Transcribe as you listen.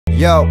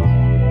Yo,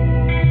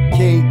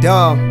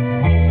 Kingdom,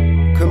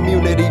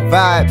 community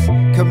vibes,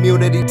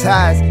 community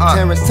ties.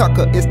 Terrance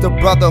Tucker is the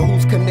brother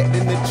who's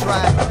connecting the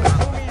tribe.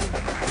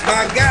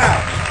 My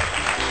God,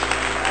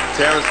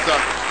 Terrance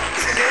Tucker.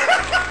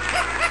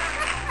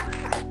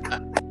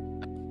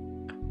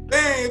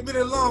 Man, it's been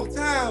a long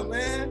time,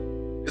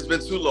 man. It's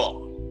been too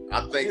long. I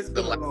think It's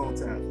been a long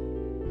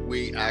time.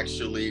 we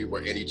actually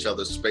were in each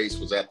other's space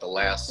was at the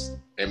last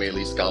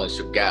MLE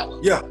Scholarship Gala.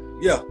 Yeah.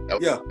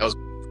 That was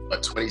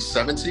what,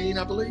 2017,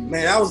 I believe?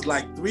 Man, that was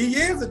like 3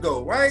 years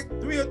ago, right?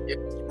 3 years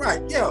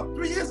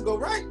ago,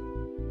 right?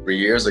 3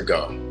 years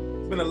ago.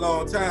 It's been a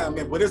long time,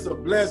 man, but it's a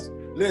blessing.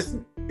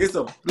 Listen, it's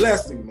a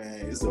blessing,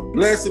 man. It's a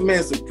blessing,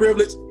 man. It's a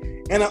privilege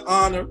and an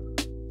honor,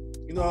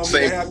 you know what I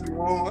mean, to have you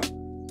on.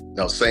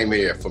 No, same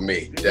here for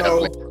me.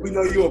 We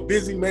know you're a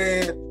busy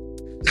man,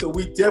 so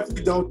we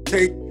definitely don't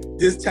take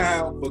this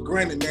time for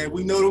granted, man.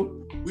 We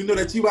know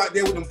that you out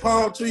there with them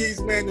palm trees,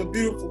 man, the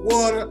beautiful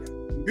water,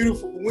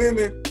 beautiful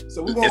women.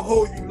 So we won't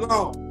hold you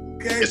long,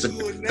 okay? It's a We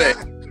will thing.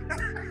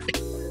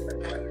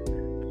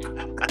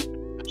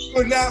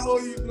 will not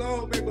hold you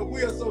long, man. But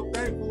we are so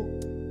thankful,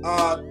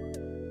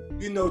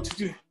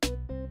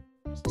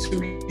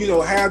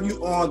 to have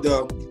you on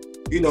the,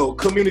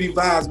 Community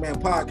Vibes,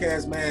 man,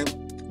 podcast, man,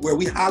 where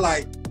we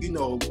highlight,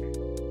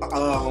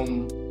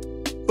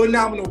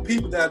 phenomenal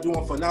people that are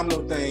doing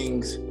phenomenal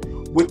things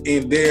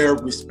within their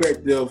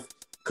respective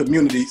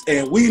communities.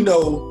 And we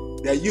know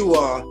that you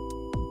are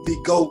the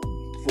GOAT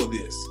for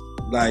this.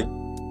 Like,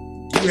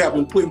 you have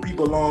been putting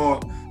people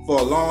on for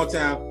a long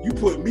time. You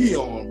put me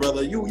on,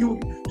 brother. You were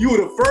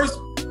the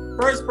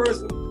first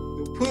person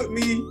to put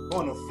me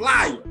on a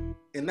flyer.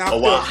 And I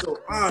felt so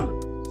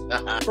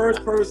honored.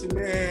 First person,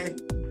 man,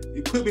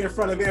 you put me in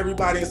front of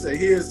everybody and say,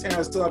 here's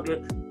Terrance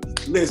Tucker.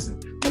 Listen,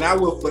 and I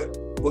will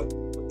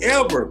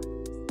forever,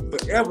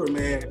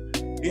 man,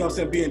 you know what I'm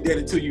saying, be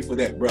indebted to you for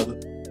that, brother.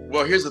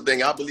 Well, here's the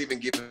thing. I believe in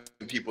giving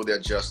people their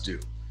just due.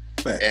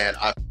 Fact. And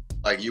I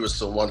like you were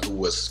someone who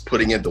was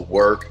putting in the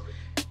work,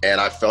 and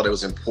I felt it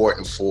was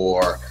important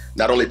for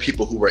not only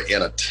people who were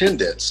in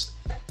attendance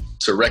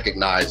to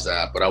recognize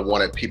that, but I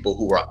wanted people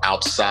who were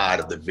outside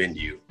of the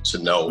venue to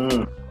know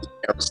who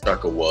Terrance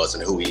Tucker was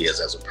and who he is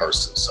as a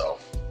person. So,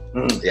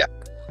 yeah.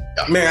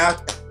 Man,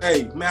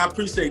 I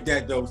appreciate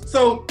that, though.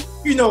 So,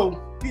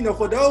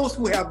 for those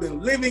who have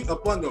been living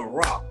up under a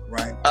rock,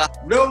 right?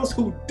 Those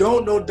who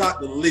don't know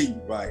Dr. Lee,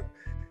 right?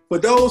 For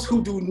those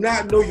who do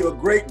not know your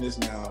greatness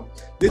now,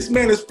 this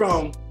man is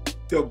from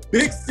the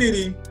big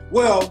city.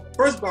 Well,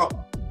 first of all,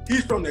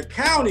 he's from the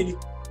county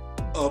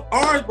of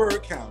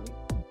Orangeburg County.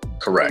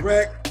 Correct?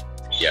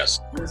 Yes.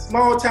 In a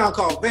small town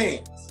called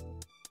Vance.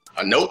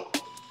 Nope.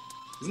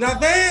 It's not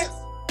Vance?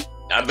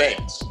 Not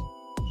Vance.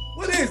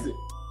 What is it?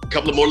 A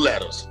couple of more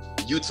letters.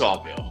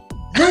 Utahville.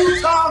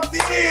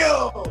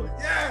 Utahville!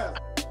 Yeah.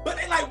 But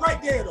they like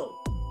right there, though,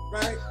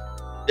 right?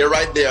 They're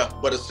right there,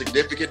 but a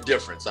significant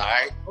difference, all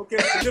right? Okay,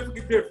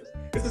 significant difference.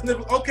 It's a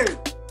significant. Okay,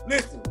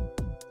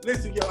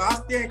 listen, yo, I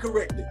stand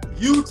corrected.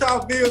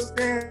 Utahville,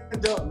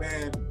 stand up,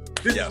 man.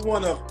 This is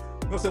one of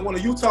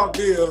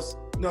Utahville's,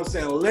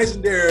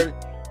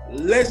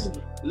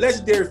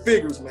 legendary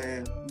figures,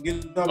 man. You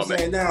know what I'm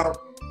saying? Now,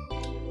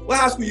 what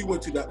high school you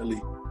went to, Dr.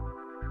 Lee?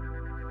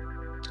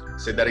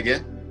 Say that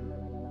again?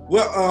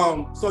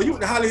 Well, so you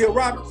went to Holly Hill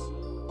Roberts?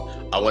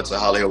 I went to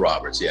Holly Hill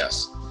Roberts,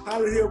 yes.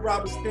 Holly Hill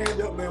Roberts,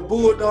 stand up, man.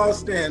 Bulldogs,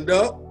 stand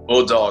up.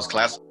 Bulldogs,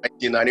 class of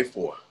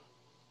 1994.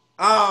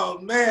 Oh,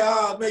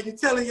 man, you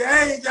telling your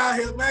age out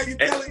here, man. You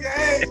telling your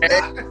age.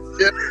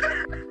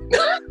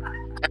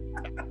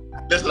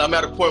 Listen, I'm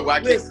at a point where I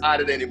can't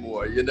hide it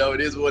anymore. It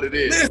is what it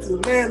is.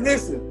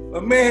 Listen.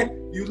 But,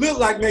 man, you look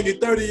like, man, you're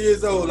 30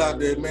 years old out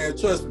there, man.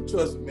 Trust me,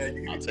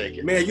 man. I'll take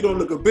it. Man, you don't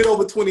look a bit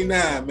over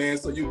 29, man,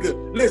 so you good.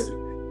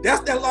 Listen,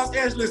 that's that Los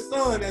Angeles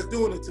sun that's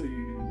doing it to you.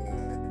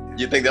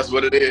 You think that's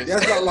what it is?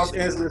 That's not Los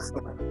Angeles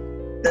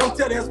sun. Don't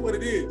tell you that's what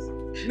it is.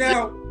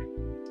 Now,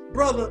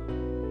 brother,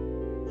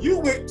 you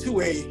went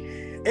to a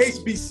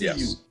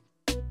HBCU,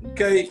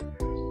 okay?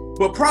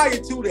 But prior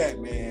to that,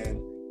 man,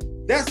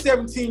 that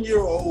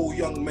 17-year-old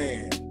young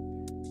man,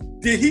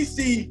 did he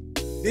see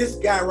this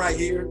guy right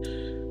here?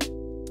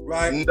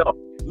 Right? No.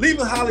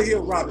 Leaving Holly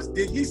Hill Roberts,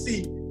 did he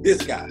see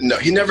this guy? No,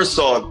 he never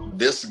saw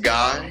this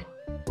guy.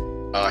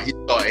 He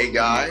saw a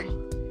guy,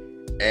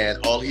 and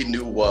all he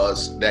knew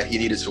was that he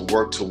needed to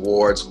work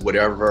towards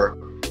whatever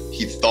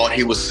he thought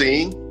he was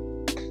seeing.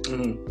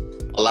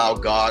 Allow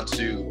God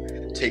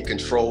to take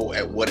control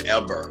at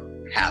whatever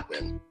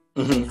happened.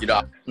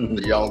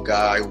 The young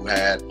guy who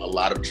had a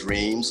lot of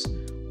dreams,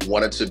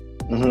 wanted to.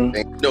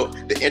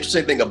 The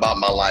interesting thing about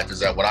my life is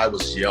that when I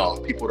was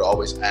young, people would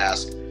always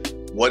ask,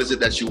 what is it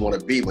that you want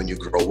to be when you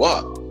grow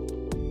up?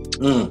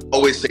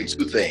 Always say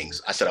two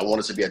things. I said, I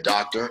wanted to be a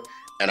doctor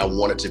and I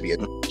wanted to be a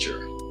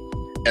teacher.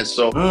 And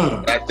so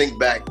when I think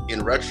back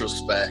in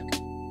retrospect,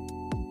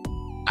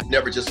 I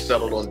never just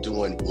settled on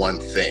doing one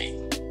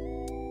thing.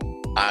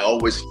 I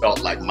always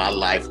felt like my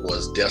life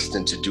was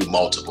destined to do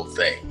multiple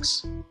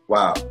things.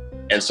 Wow.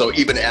 And so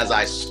even as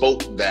I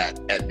spoke that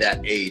at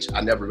that age,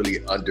 I never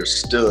really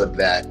understood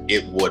that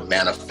it would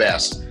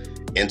manifest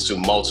into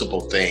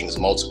multiple things,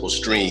 multiple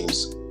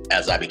streams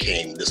as I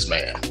became this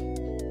man.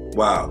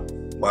 Wow.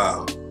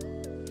 Wow.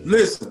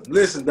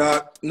 Listen,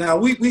 Doc. Now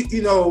we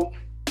you know,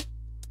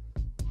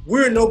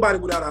 we're nobody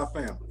without our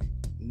family.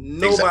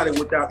 Nobody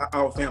without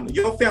our family.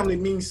 Your family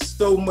means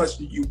so much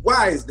to you.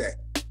 Why is that?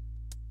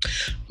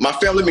 My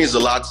family means a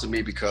lot to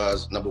me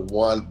because, number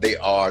one, they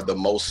are the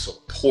most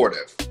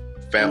supportive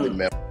family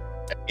member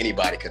that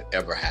anybody could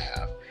ever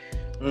have.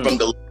 From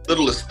the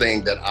littlest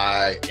thing that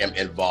I am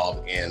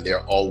involved in,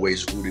 they're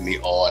always rooting me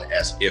on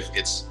as if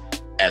it's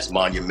as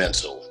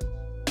monumental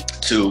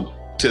to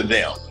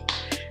them.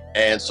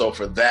 And so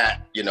for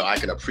that, you know, I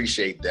can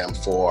appreciate them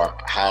for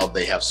how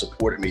they have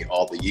supported me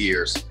all the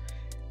years.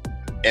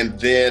 And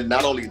then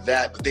not only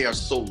that, but they are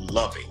so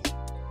loving.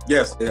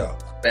 Yes, they are.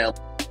 Family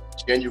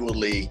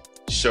genuinely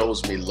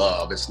shows me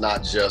love. It's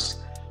not just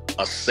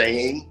a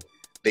saying,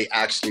 they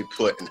actually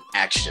put an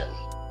action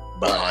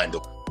behind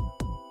it.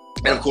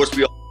 And of course,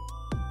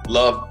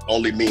 love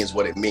only means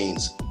what it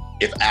means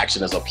if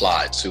action is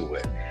applied to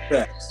it.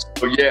 Yes.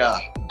 So yeah,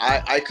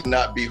 I could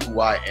not be who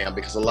I am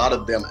because a lot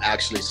of them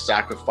actually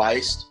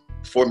sacrificed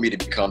for me to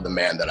become the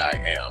man that I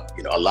am.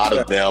 You know, a lot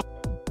of them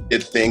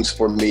did things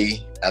for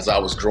me as I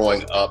was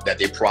growing up that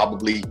they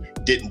probably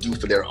didn't do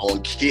for their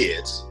own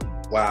kids.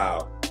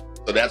 Wow.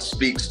 So that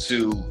speaks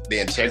to the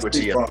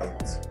integrity of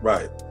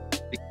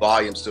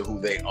volumes to who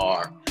they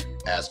are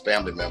as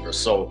family members.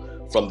 So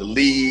from the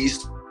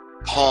Lees,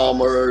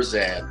 Palmers,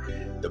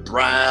 and the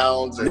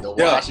Browns, and the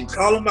Washington.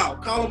 Call them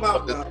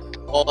out.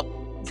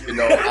 You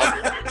know,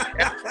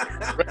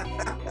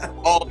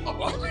 all of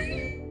them.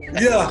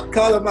 Yeah,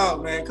 call them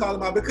out, man. Call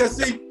them out. Because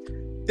see,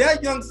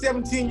 that young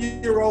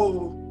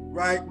 17-year-old,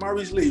 right,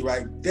 Maurice Lee,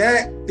 right?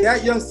 That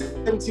young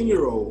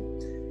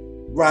 17-year-old,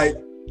 right,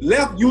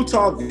 left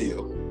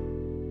Utahville,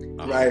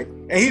 right?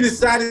 And he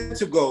decided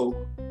to go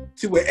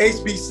to an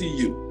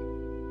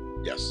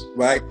HBCU. Yes.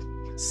 Right?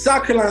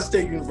 South Carolina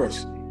State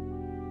University.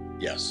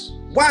 Yes.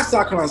 Why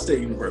South Carolina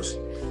State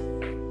University?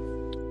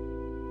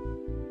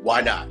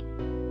 Why not?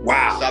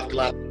 Wow. South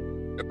Carolina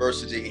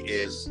University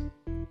is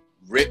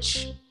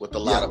rich with a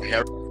lot of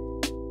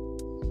heritage.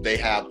 They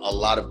have a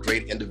lot of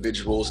great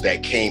individuals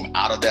that came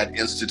out of that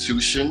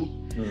institution.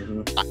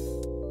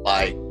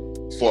 Like,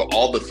 for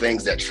all the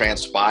things that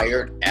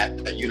transpired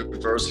at a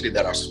university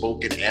that are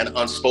spoken and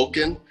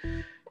unspoken,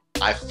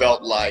 I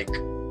felt like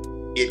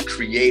it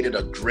created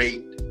a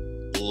great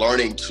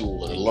learning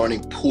tool and a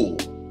learning pool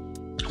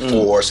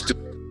for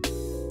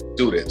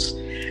students.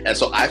 And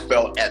so I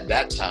felt at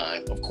that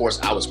time, of course,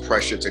 I was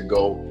pressured to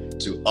go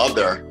to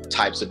other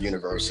types of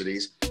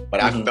universities,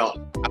 but I felt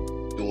I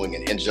was doing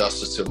an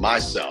injustice to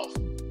myself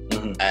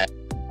as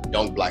a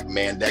young Black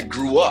man that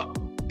grew up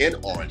in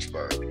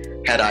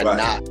Orangeburg. Had I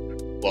not,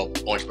 well,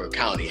 Orangeburg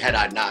County, had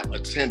I not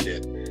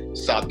attended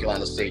South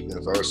Carolina State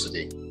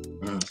University.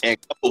 And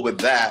coupled with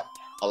that,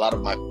 a lot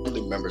of my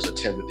family members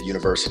attended the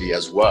university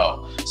as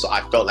well. So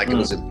I felt like it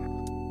was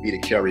important for me to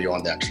carry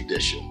on that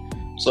tradition.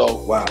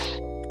 So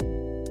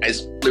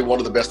it's really one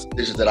of the best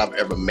decisions that I've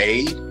ever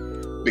made,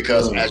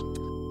 because as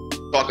you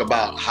talk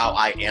about how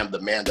I am the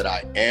man that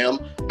I am,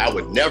 I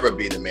would never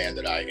be the man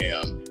that I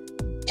am,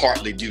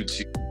 partly due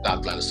to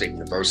South Carolina State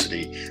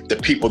University, the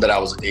people that I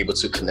was able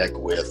to connect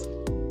with,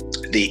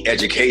 the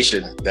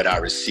education that I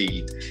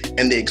received,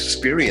 and the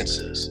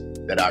experiences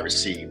that I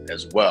received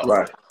as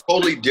well.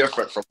 Totally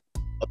different from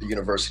other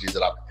universities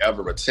that I've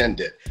ever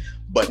attended.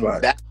 But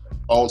that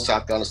own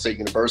South Carolina State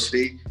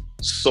University,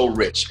 so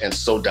rich and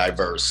so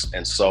diverse.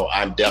 And so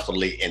I'm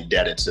definitely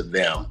indebted to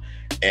them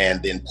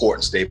and the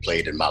importance they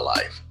played in my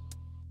life.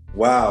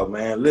 Wow,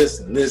 man.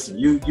 Listen,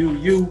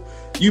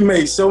 you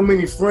made so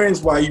many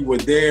friends while you were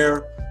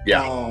there. You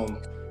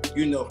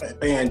know,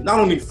 and not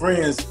only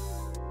friends,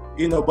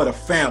 you know, but a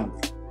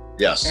family.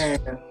 Yes.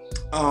 And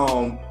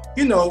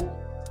you know,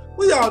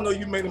 we all know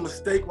you made a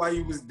mistake while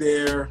you was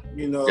there,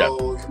 you know, you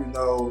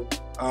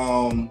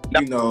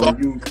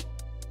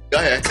Go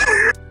ahead.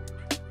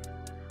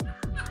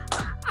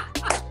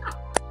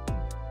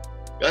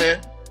 Go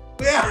ahead.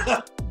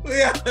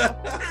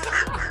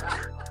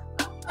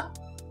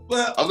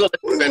 But I'm gonna let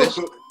you finish.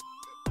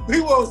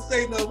 We won't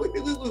say no.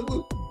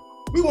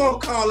 We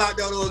won't call out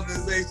that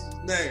organization's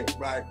name,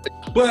 right?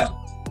 But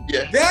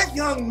that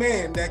young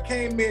man that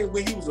came in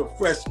when he was a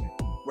freshman,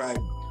 right,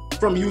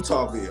 from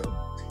Utahville,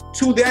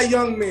 to that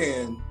young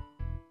man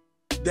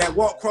that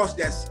walked across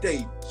that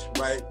stage,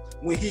 right,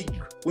 when he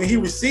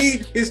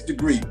received his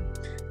degree,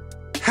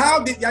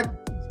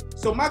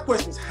 so my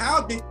question is,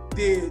 how did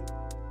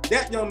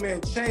that young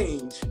man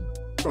change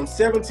from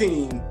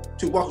 17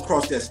 to walk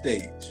across that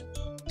stage?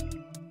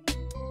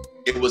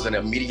 It was an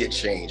immediate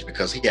change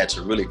because he had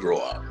to really grow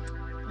up.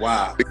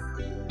 Wow.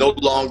 No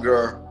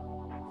longer,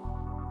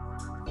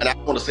 and I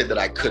want to say that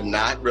I could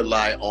not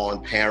rely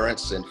on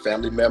parents and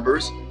family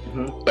members,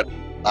 but I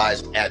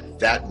realized at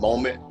that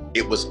moment,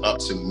 it was up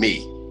to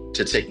me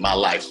to take my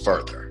life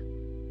further.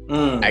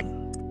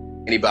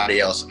 Anybody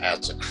else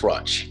as a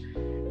crutch.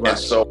 And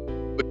so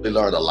quickly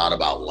learned a lot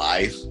about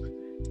life,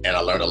 and I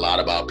learned a lot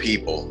about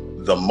people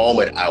the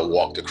moment I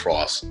walked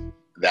across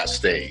that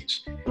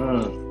stage.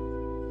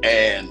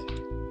 And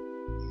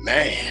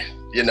man,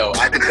 you know,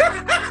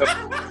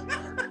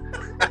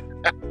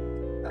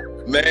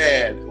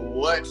 man,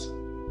 what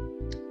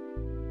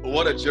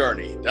a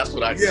journey. That's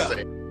what I can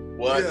say.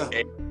 What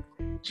a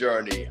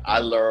journey. I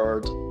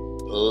learned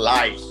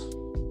life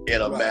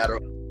in a matter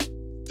of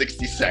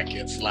 60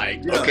 seconds.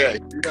 Like, okay,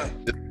 this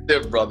is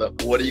it, brother.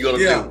 What are you going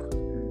to do?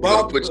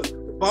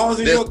 The ball's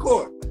in your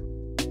court.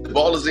 The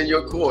ball is in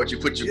your court. You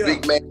put your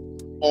big man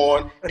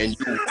on and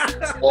you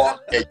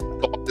walk and you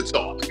talk the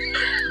talk.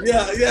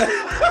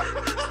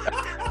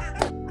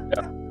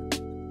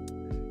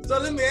 So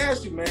let me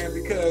ask you, man,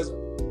 because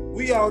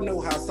we all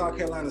know how South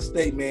Carolina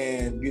State,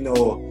 man, you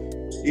know,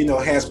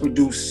 has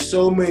produced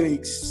so many,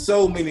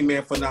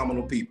 man,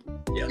 phenomenal people.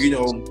 Yes. You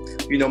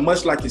know,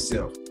 much like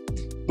yourself.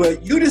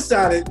 But you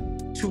decided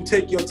to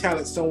take your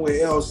talent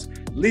somewhere else,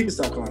 leaving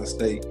South Carolina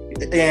State,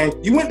 and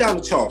you went down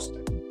to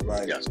Charleston,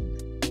 right? Yes.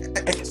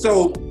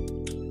 So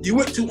you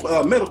went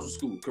to medical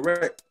school,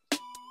 correct?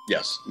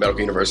 Yes,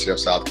 Medical University of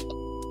South Carolina.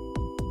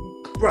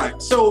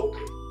 Right. So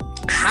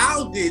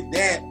how did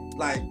that,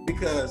 like,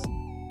 because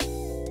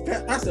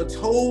that's a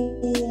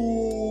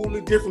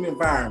totally different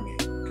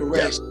environment,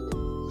 correct? Yes.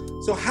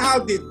 So how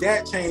did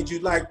that change you?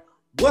 Like,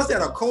 was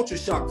that a culture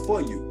shock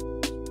for you?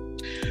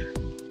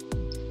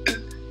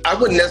 I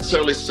wouldn't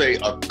necessarily say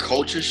a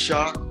culture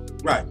shock,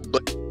 right?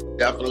 But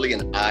definitely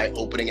an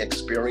eye-opening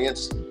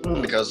experience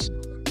because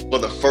for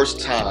the first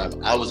time,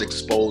 I was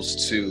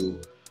exposed to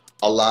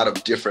a lot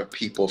of different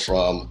people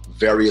from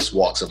various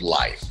walks of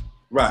life.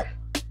 Right.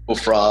 People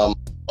from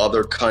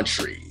other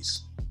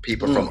countries,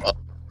 people from other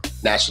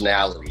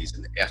nationalities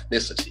and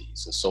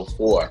ethnicities and so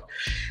forth.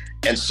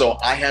 And so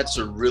I had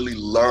to really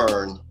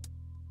learn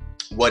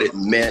what it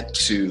meant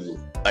to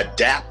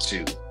adapt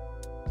to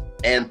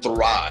and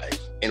thrive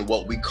in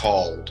what we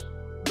called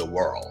the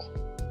world.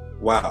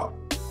 Wow.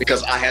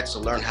 Because I had to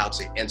learn how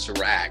to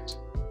interact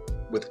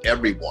with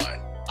everyone.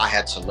 I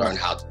had to learn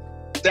how to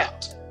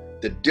accept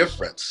the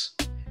difference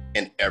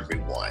in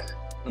everyone.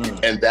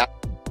 And that's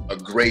a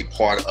great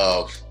part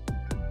of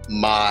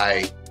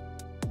my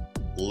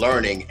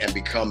learning and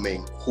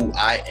becoming who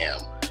I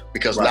am.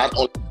 Because not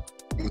only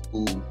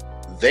who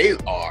they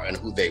are and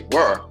who they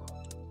were,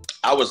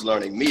 I was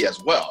learning me as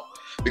well.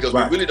 Because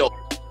we really don't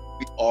know who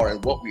we are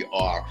and what we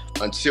are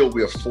until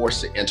we are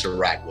forced to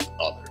interact with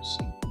others.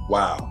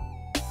 Wow.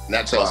 And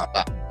that tells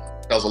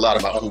a lot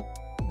about who.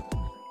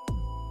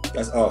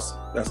 That's awesome.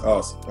 That's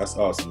awesome. That's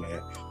awesome,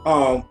 man.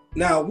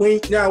 Now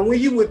when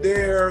you were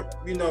there,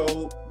 you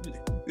know,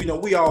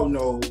 we all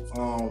know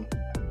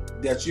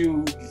that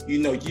you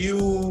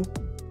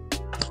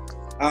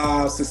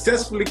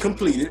successfully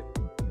completed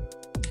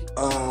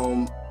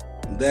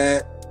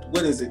that.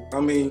 What is it?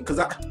 I mean, because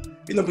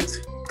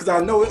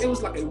I know it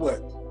was like a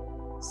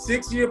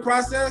 6-year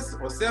process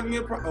or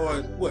 7-year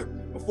or what?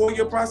 A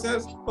 4-year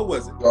process? What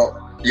was it? Well,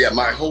 yeah,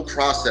 my whole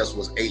process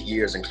was 8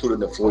 years, including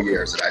the 4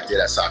 years that I did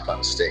at South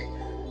Carolina State.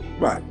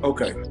 Right.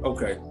 Okay.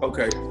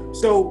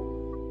 So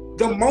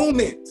the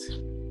moment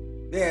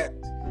that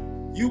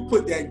you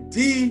put that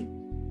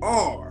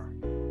DR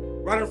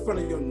right in front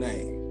of your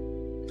name,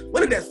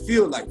 what did that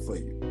feel like for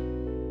you?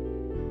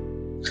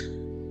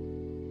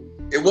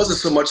 It wasn't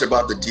so much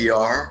about the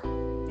DR.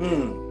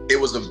 It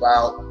was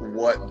about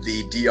what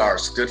the DR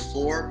stood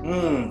for,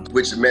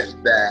 which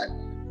meant that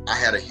I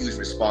had a huge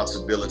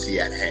responsibility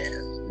at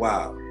hand.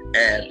 Wow.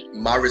 And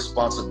my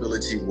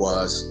responsibility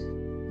was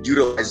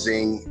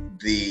utilizing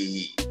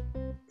the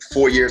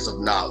 4 years of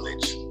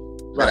knowledge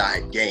that I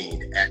had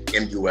gained at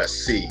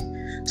MUSC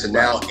to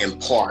now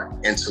impart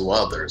into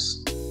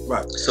others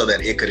so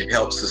that it could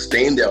help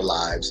sustain their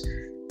lives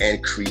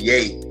and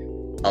create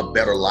a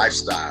better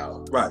lifestyle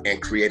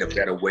and create a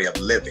better way of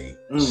living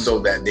so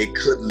that they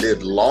could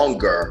live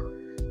longer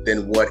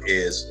than what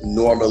is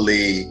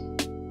normally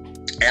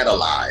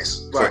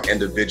analyzed for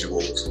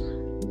individuals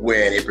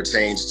when it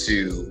pertains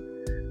to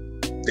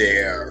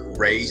their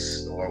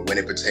race or when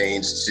it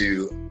pertains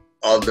to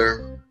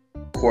other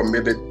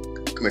comorbid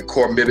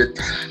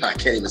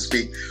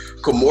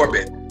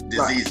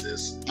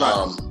diseases.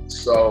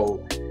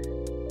 So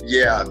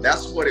yeah,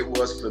 that's what it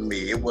was for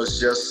me. It was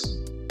just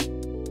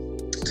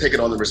taking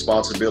on the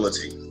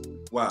responsibility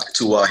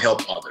to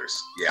help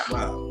others. Yeah.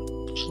 Wow.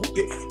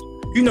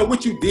 You know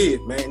what you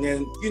did, man,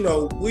 and you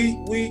know we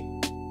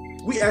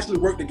actually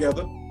worked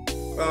together.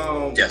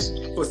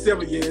 For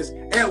several years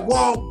at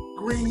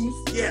Walgreens.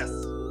 Yes.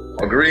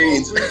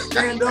 Walgreens.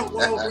 Stand up,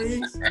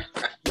 Walgreens.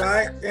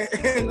 Right.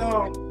 And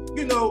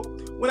you know,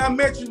 when I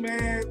met you,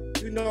 man,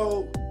 you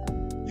know,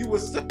 you were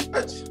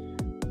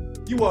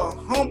a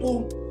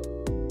humble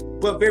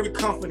but very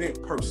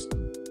confident person.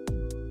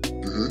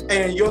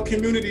 And your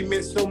community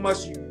meant so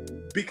much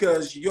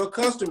because your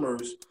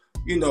customers,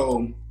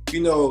 your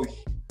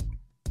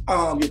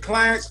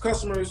clients,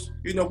 customers,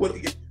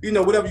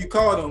 whatever you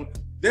call them,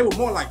 they were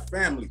more like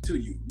family to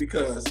you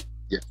because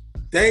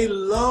they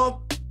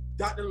loved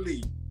Dr.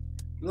 Lee.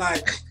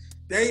 Like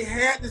they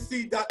had to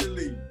see Dr.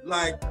 Lee.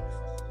 Like,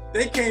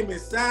 they came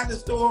inside the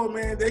store,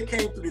 man. They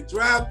came through the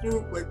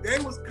drive-thru, but they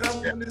was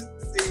coming to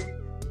see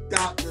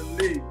Dr.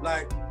 Lee.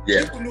 Like,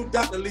 people knew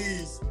Dr.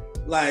 Lee's,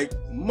 like,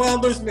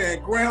 mothers,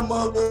 man,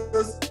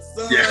 grandmothers,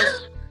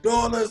 sons,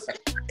 daughters.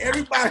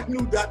 Everybody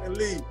knew Dr.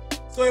 Lee.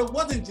 So it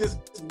wasn't just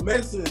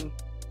medicine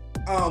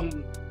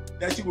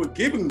that you were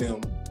giving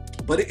them,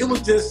 but it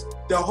was just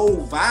the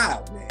whole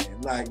vibe, man.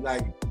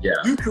 Like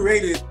you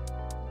created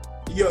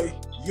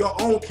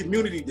your own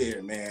community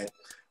there, man.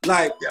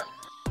 Like,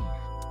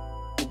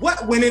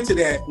 what went into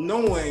that,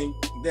 knowing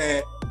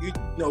that you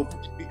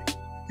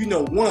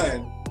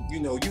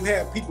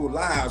have people's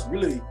lives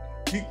really,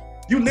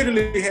 you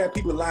literally had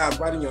people's lives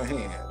right in your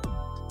hand,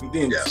 and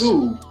then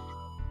two,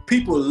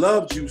 people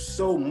loved you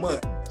so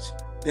much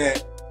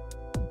that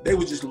they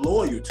were just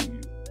loyal to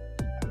you.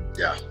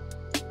 Yeah,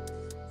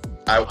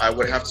 I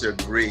would have to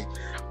agree.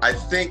 I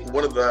think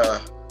one of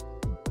the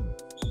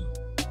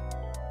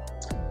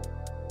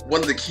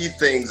key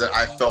things that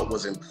I felt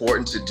was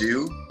important to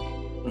do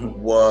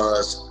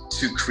was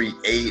to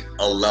create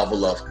a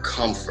level of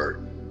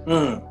comfort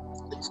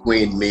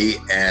between me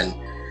and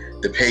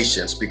the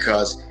patients,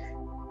 because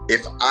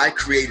if I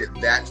created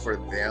that for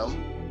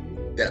them,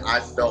 then I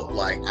felt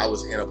like I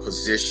was in a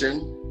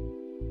position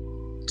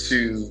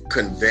to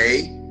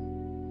convey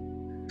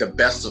the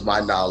best of my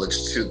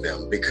knowledge to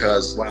them.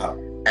 Because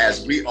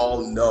as we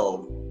all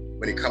know,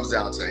 when it comes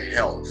down to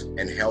health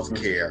and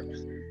healthcare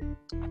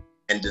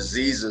and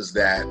diseases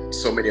that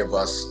so many of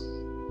us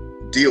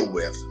deal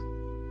with,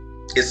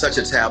 it's such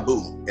a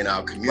taboo in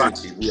our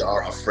community. We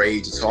are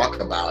afraid to talk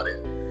about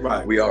it.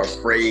 We are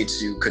afraid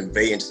to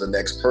convey into the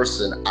next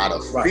person out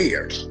of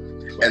fear.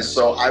 And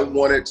so I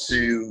wanted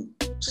to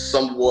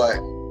somewhat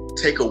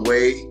take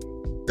away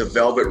the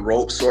velvet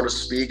rope, so to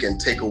speak, and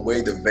take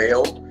away the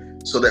veil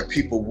so that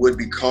people would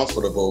be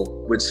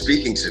comfortable with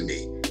speaking to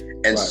me.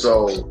 And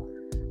so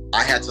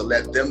I had to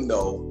let them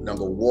know,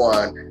 number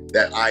one,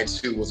 that I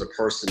too was a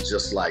person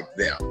just like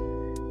them.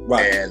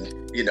 And,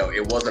 you know,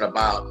 it wasn't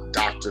about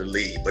Dr.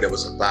 Lee, but it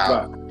was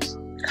about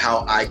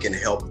how I can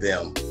help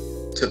them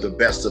to the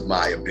best of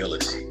my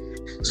ability.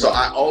 So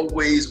I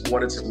always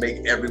wanted to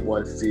make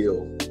everyone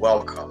feel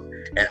welcome.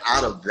 And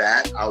out of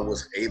that, I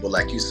was able,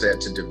 like you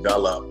said, to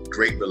develop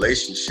great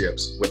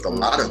relationships with a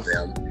lot of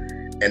them.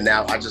 And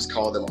now I just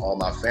call them all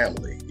my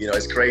family. You know,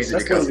 it's crazy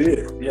because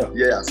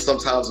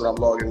sometimes when I'm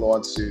logging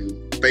on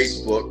to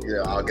Facebook, you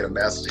know, I'll get a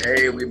message,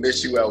 hey, we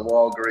miss you at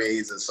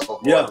Walgreens, and so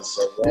forth and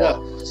so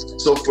on.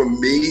 So for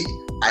me,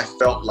 I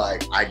felt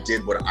like I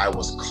did what I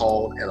was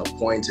called and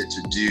appointed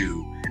to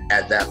do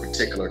at that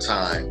particular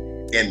time,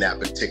 in that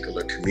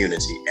particular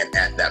community, and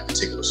at that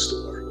particular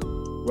store.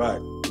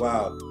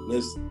 Wow.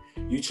 Listen,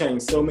 you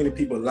changed so many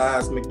people's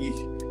lives, Mickey.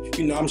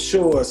 You know, I'm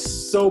sure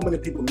so many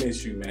people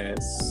miss you, man.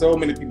 So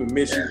many people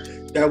miss you.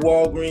 That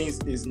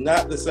Walgreens is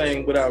not the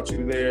same without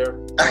you there.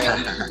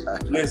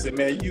 Listen,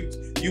 man, you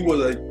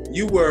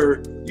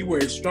were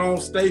a strong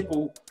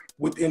staple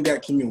within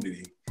that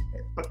community.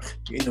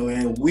 You know,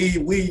 and we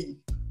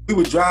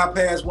would drive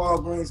past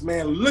Walgreens,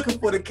 man, looking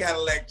for the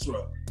Cadillac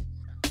truck.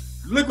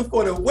 Looking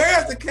for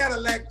where's the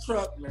Cadillac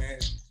truck, man?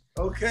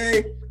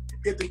 Okay?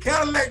 If the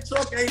Cadillac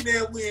truck ain't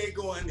there, we ain't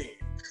going in.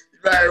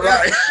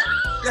 Right.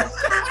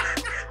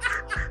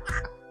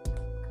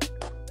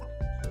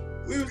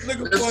 We was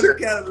looking for the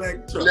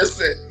Cadillac truck.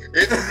 Listen,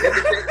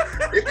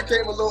 it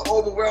became a little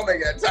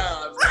overwhelming at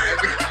times.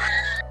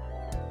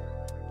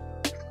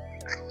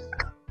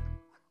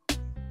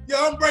 Yo,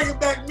 I'm bringing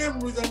back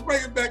memories.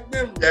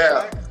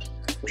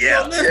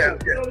 Yeah.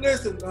 Right? So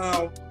listen,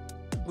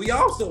 we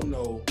also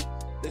know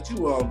that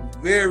you are a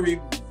very,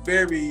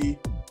 very,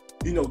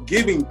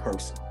 giving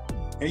person.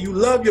 And you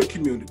love your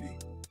community.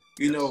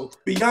 You know,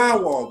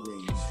 beyond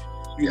Walgreens,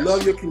 you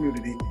love your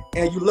community,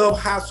 and you love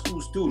high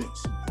school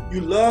students.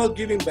 You love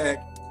giving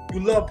back. You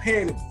love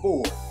paying it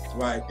forward,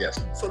 right? Yes.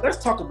 So let's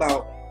talk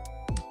about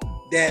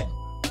that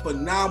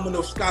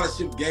phenomenal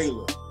scholarship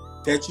gala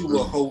that you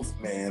will host,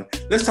 man.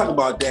 Let's talk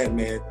about that,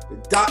 man.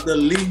 Dr.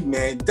 Lee,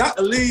 man.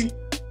 Dr. Lee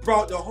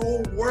brought the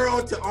whole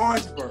world to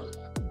Orangeburg,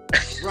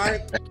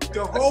 right?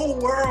 The whole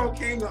world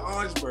came to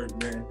Orangeburg,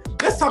 man.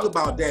 Let's talk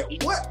about that.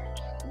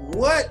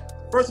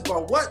 First of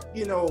all,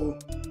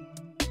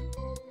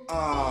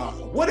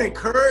 what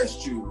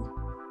encouraged you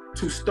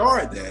to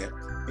start that,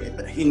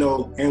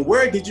 and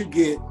where did you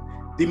get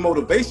the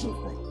motivation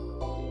from?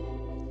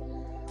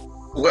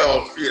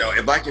 Well,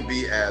 if I can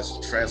be as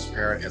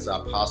transparent as I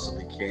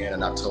possibly can,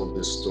 and I've told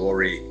this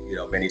story,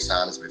 many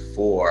times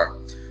before,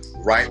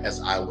 right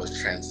as I was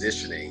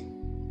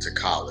transitioning to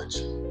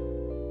college,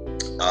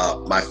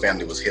 my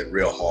family was hit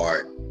real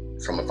hard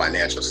from a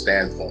financial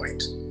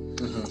standpoint.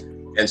 Mm-hmm.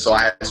 And so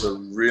I had to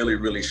really,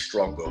 really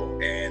struggle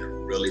and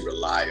really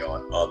rely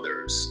on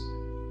others,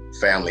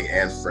 family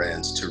and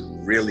friends, to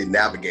really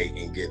navigate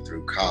and get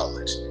through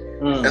college.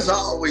 And so I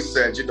always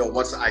said,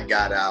 once I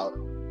got out,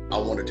 I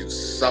want to do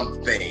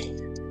something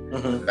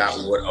that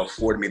would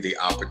afford me the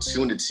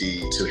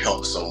opportunity to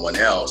help someone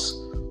else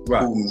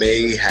who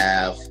may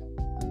have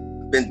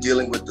been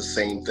dealing with the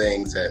same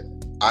things that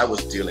I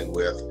was dealing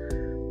with,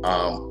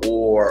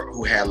 or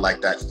who had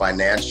like that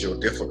financial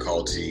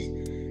difficulty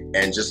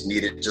and just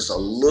needed just a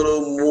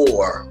little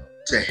more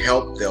to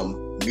help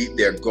them meet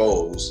their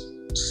goals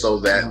so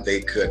that they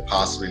could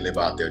possibly live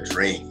out their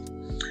dream.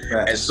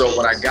 Right. And so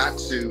when I got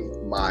to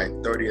my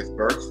 30th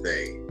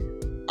birthday,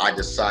 I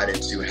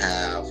decided to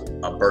have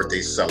a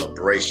birthday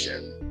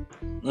celebration.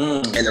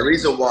 And the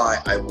reason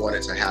why I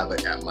wanted to have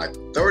it at my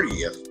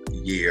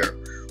 30th year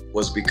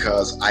was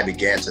because I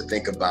began to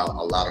think about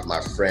a lot of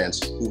my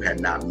friends who had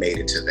not made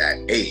it to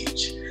that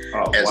age.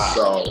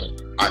 So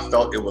I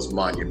felt it was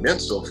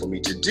monumental for me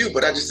to do,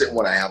 but I just didn't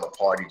want to have a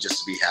party just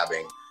to be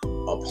having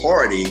a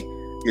party,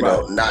 you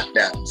know, not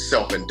that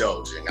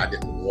self-indulging. I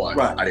didn't want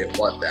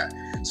that.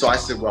 So I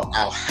said, well,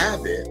 I'll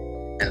have it,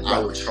 and I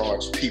will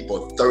charge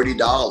people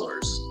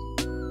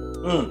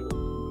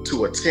 $30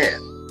 to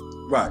attend.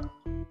 Right.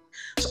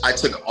 So I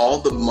took all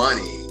the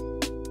money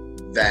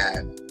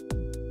that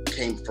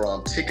came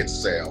from ticket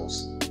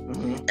sales,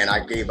 and I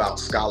gave out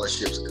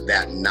scholarships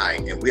that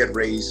night. And we had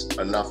raised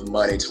enough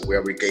money to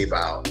where we gave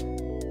out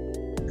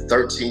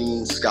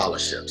 13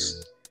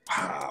 scholarships.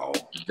 Wow.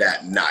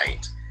 That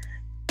night.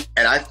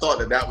 And I thought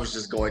that that was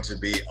just going to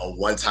be a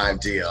one-time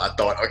deal. I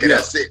thought, okay,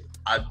 that's it.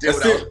 I did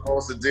what I was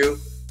supposed to do.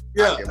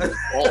 Yeah. I can move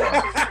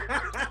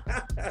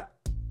on.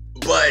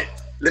 But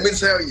let me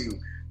tell you,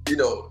 you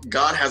know,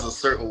 God has a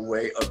certain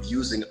way of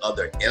using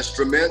other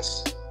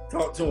instruments.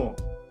 Talk to him.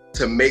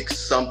 To make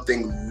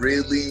something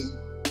really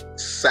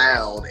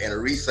sound and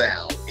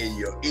resound in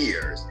your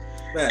ears.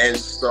 Right. And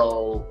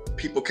so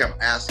people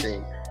kept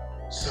asking,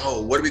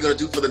 so what are we going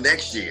to do for the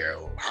next year?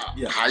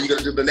 How are you going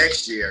to do the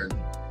next year?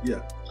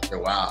 Yeah. I said,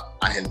 wow,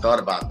 I hadn't thought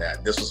about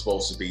that. This was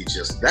supposed to be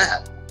just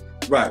that.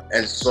 Right.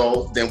 And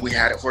so then we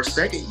had it for a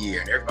second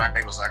year, and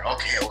everybody was like,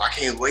 okay, well, I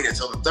can't wait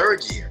until the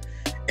third year.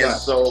 And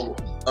so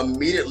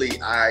immediately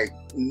I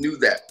knew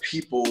that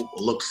people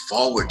looked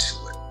forward to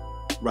it.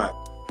 Right.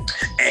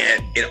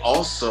 And it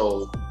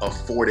also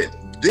afforded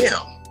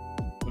them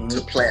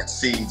to plant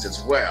seeds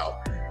as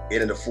well.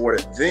 It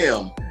afforded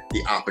them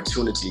the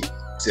opportunity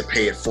to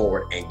pay it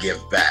forward and give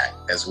back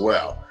as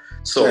well.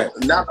 So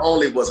not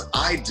only was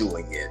I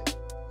doing it,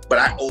 but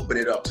I opened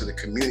it up to the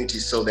community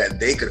so that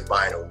they could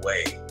find a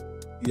way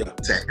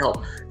to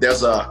help.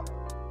 There's a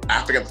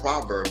African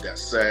proverb that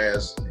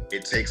says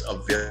it takes a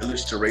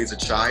village to raise a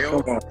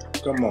child.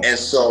 Come on. And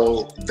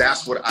so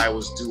that's what I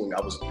was doing.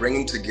 I was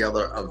bringing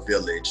together a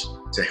village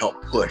to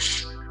help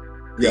push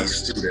these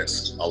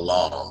students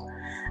along.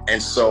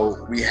 And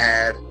so we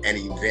had an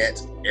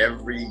event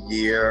every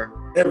year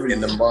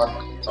in the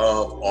month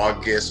of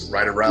August,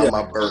 right around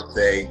my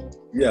birthday.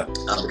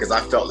 Because I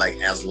felt like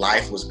as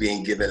life was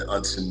being given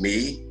unto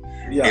me,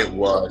 it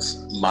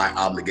was my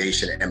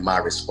obligation and my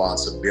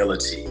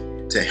responsibility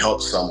to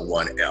help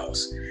someone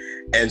else.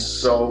 And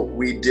so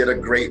we did a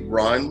great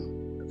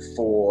run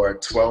for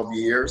 12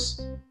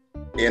 years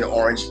in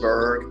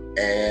Orangeburg.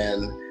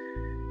 And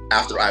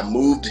after I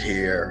moved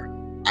here,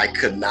 I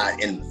could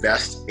not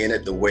invest in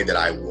it the way that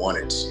I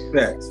wanted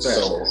to.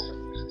 So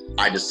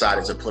I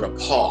decided to put a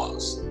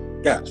pause.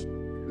 Gotcha.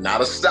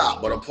 Not a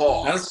stop, but a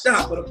pause. Not a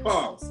stop, but a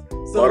pause.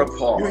 So but a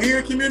pause. You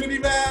hear community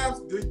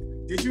vibes?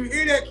 Did you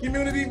hear that,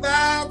 community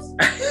vibes?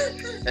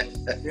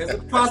 There's a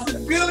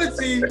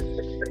possibility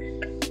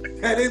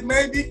that it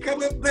may be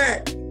coming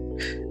back.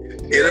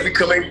 It'll be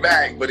coming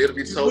back, but it'll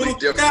be totally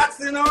different. Scots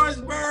in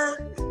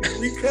Orangeburg,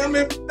 we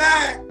coming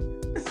back.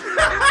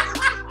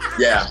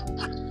 Yeah,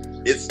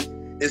 it's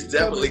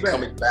definitely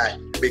coming back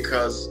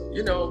because,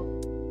 you know,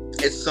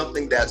 it's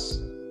something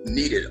that's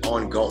needed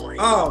ongoing.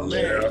 Oh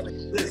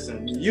man,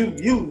 listen,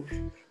 you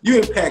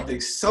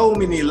impacted so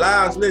many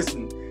lives.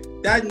 Listen,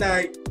 that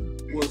night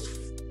was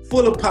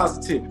full of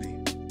positivity.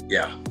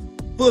 Yeah.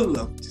 Full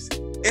of just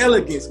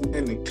elegance and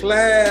in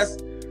class,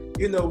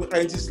 you know,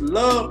 and just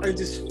love and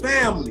just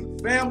family.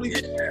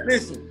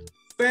 Listen,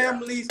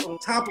 families on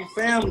top of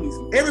families.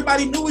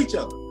 Everybody knew each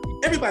other.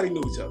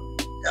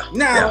 Yeah.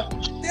 Now,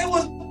 there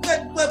was,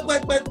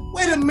 but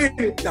wait a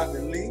minute,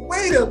 Dr. Lee.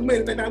 Wait a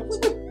minute. Now,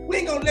 we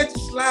ain't gonna let you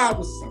slide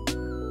with something.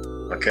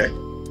 Okay.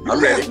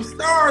 I'm ready. You had some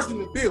stars in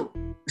the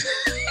building.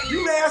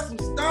 You had some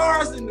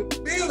stars in the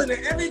building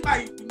that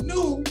everybody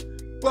knew,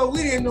 but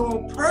we didn't know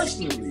them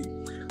personally.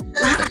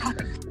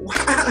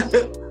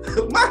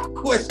 My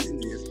question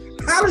is,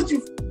 how did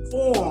you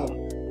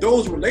form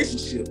those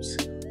relationships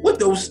with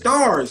those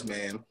stars,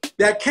 man,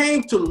 that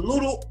came to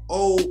little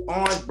old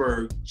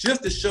Orangeburg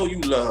just to show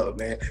you love,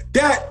 man,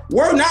 that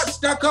were not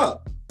stuck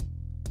up?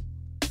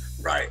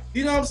 Right.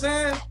 You know what I'm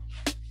saying?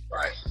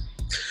 Right.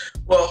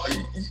 Well,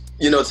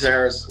 you know,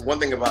 Terrance, one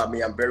thing about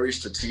me, I'm very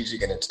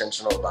strategic and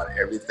intentional about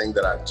everything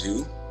that I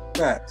do.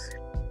 Facts.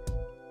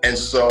 And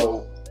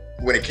so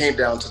when it came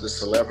down to the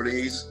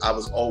celebrities, I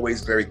was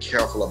always very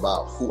careful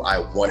about who I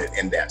wanted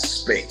in that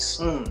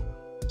space.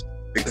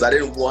 Because I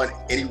didn't want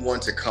anyone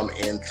to come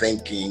in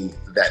thinking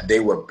that they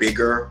were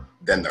bigger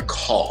than the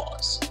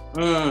cause.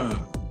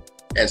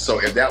 And so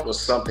if that was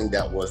something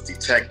that was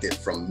detected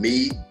from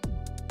me,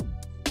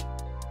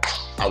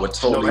 I would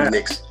totally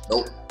nix.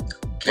 Nope,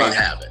 can't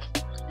have it.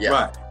 Yeah.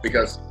 Right.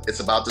 Because it's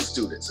about the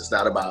students. It's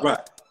not about right.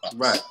 us,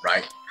 Right.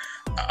 Right.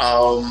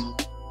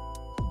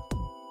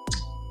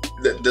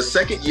 The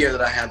second year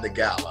that I had the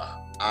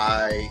gala,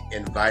 I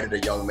invited a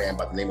young man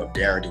by the name of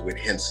Darren DeWitt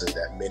Henson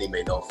that many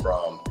may know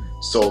from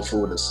Soul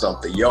Food and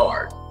Stump the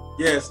Yard.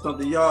 Yeah, Stump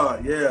the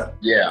Yard, yeah.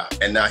 Yeah,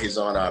 and now he's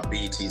on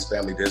BET's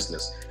Family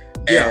Business.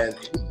 Yeah. And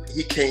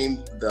he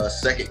came the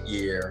second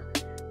year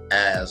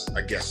as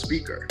a guest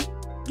speaker.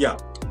 Yeah.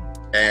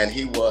 And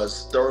he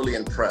was thoroughly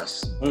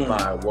impressed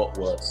by what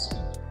was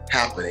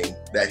happening,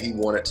 that he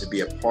wanted to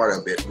be a part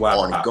of it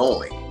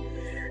ongoing.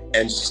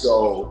 And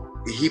so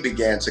he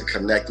began to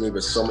connect me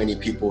with so many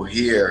people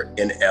here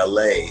in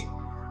LA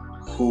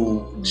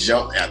who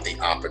jumped at the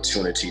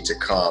opportunity to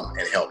come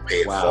and help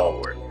pay it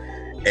forward.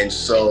 And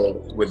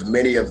so with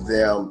many of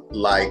them,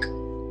 like,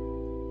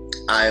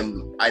 I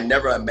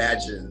never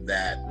imagined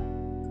that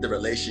the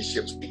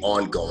relationships be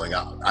ongoing.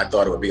 I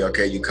thought it would be,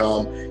 okay, you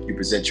come, you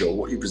present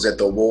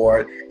the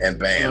award, and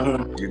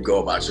bam, you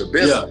go about your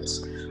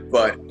business. Yeah.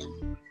 But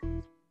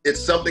it's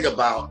something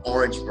about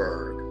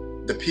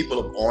Orangeburg, the people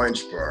of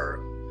Orangeburg,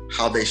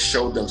 how they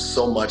showed them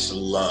so much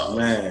love,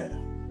 man,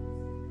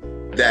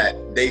 that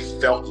they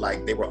felt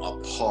like they were a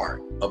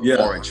part of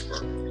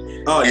Orangeburg.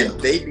 Oh, and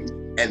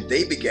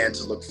they began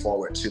to look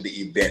forward to the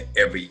event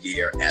every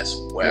year as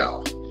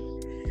well. Yeah.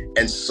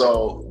 And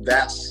so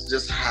that's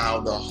just how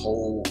the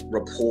whole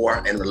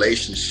rapport and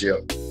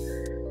relationship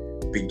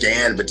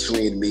began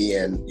between me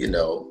and, you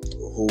know,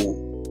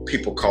 who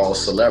people call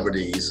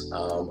celebrities.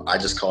 I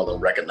just call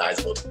them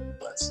recognizable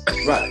talents.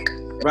 Right.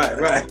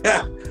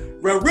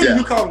 Well, really,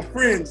 you call them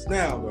friends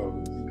now,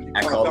 though.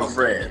 I call them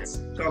friends.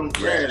 Call them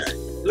friends. Yeah.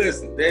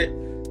 Listen,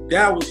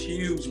 that was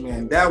huge,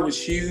 man. That was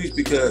huge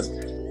because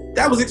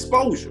that was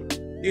exposure,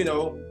 you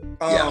know.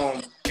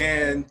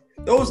 And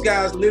those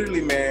guys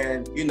literally,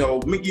 man, men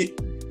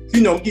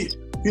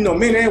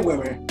and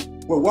women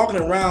were walking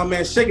around,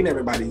 man, shaking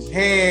everybody's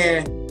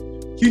hand,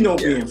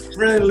 being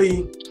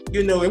friendly,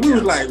 and we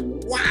was like,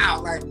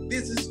 wow, like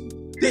this is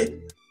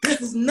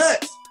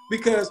nuts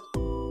because,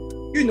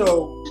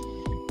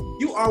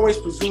 you always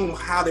presume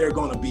how they're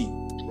gonna be,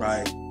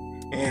 right?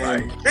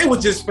 And they were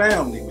just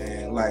family,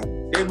 man. Like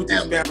they were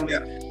just family.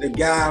 The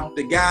guy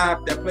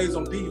that plays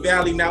on P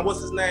Valley now,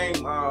 what's his name?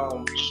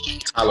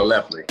 Tyler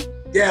Lefley.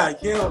 Yeah,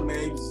 him,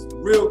 man. He's a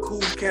real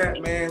cool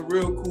cat, man.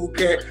 Real cool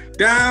cat.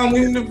 Down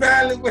in the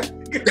valley with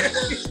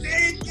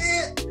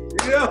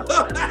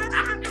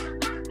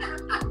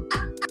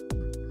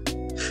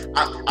I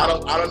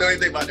don't know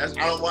anything about that.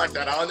 I don't watch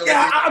that. I don't know.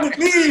 Yeah,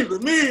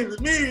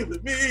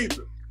 me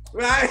either.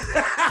 Right?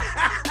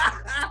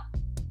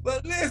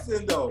 But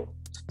listen though.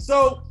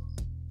 So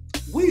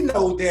we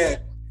know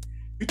that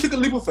you took a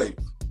leap of faith.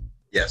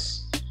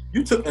 Yes.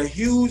 You took a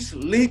huge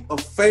leap of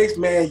faith,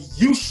 man.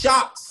 You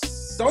shocked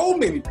so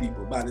many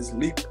people by this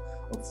leap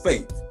of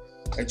faith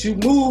that you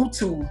moved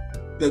to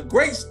the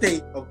great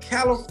state of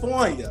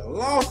California,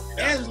 Los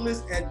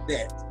Angeles at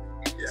that.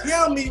 Yeah.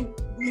 Tell me,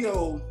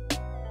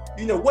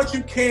 what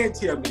you can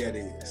tell me that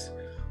is.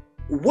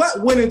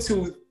 What went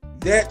into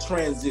that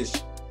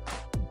transition?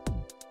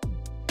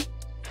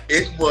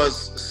 It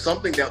was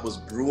something that was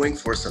brewing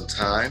for some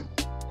time.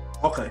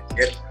 Okay.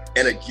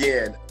 And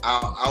again,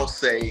 I'll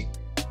say,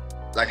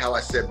 like how I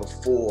said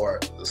before,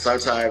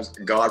 sometimes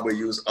God will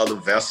use other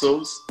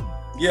vessels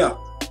to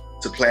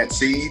plant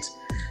seeds.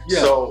 Yeah.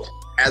 So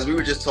as we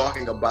were just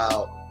talking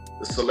about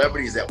the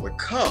celebrities that would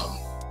come,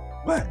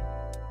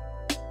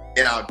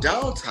 in our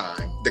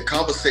downtime, the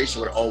conversation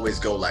would always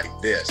go like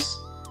this.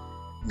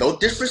 No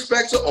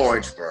disrespect to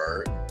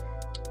Orangeburg.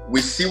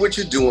 We see what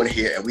you're doing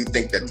here and we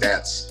think that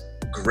that's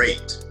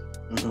great.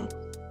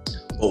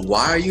 But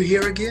why are you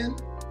here again?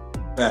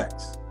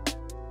 Facts.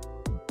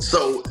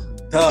 So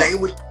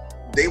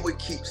they would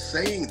keep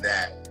saying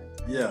that.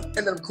 Yeah. And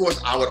then of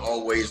course I would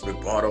always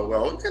rebuttal,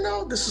 well,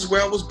 this is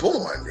where I was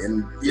born.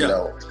 And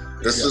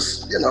this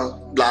is,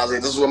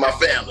 this is where my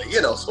family,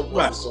 so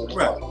on. So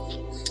on.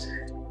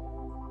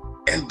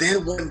 And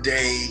then one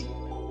day,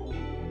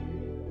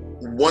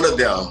 one of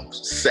them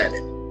said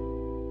it.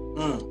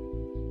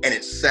 And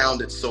it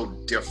sounded so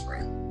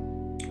different.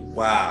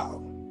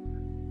 Wow.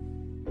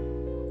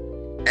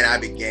 And I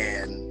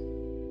began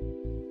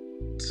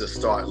to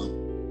start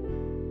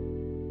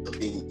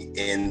looking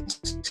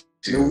into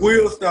the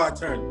wheels start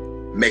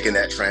turning, making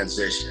that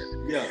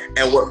transition. Yeah.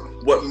 And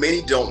what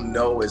many don't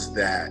know is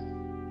that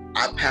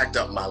I packed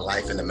up my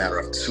life in a matter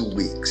of 2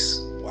 weeks.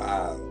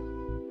 Wow.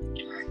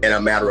 In a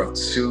matter of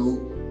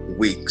 2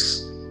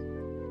 weeks.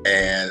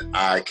 And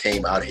I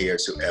came out here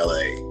to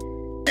LA,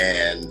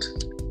 and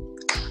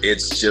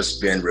it's just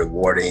been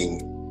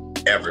rewarding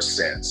ever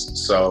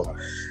since. So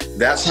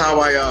that's how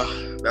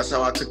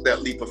I took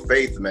that leap of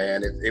faith,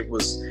 man. It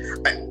was,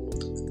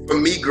 for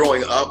me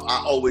growing up,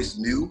 I always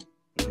knew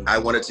I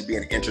wanted to be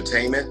in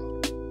entertainment,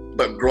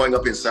 but growing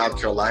up in South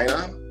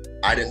Carolina,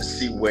 I didn't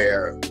see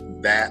where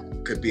that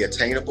could be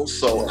attainable.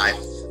 So I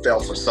fell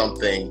for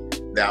something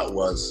that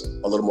was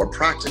a little more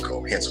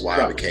practical, hence why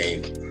I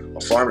became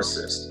a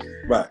pharmacist.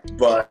 Right.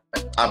 But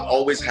I've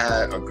always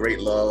had a great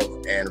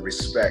love and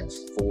respect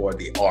for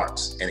the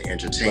arts and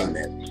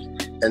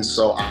entertainment. And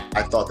so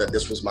I thought that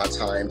this was my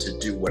time to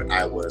do what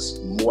I was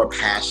more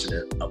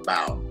passionate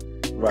about.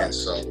 Right. And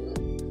so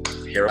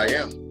here I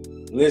am.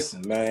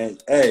 Listen, man.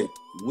 Hey,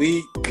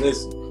 we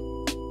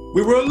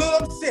were a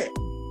little upset.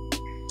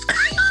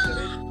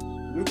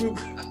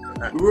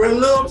 we were a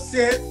little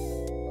upset,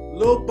 a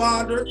little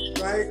bothered,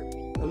 right?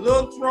 A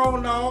little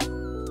thrown off.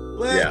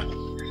 But Yeah.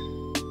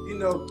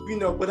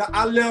 But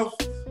I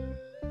left,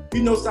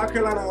 South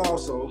Carolina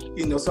also,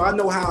 so I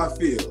know how it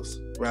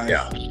feels, right?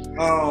 Yeah.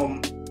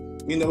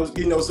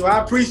 So I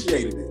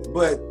appreciated it.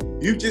 But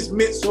you just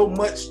meant so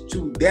much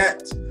to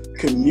that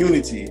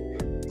community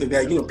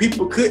that,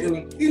 people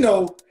couldn't,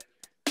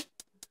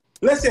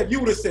 let's say if you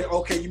would have said,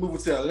 okay, you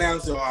moved to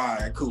Atlanta, so all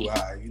right, cool, all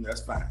right,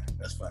 that's fine.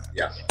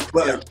 Yeah.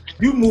 But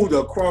you moved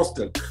across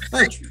the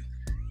country.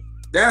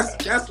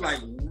 That's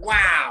like,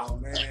 wow,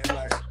 man.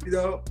 Like,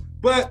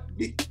 but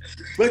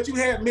you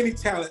had many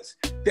talents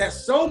that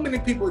so many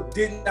people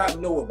did not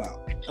know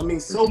about. I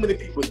mean, so many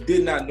people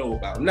did not know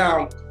about.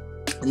 Now,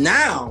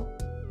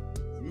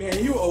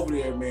 man, you're over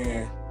there,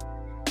 man.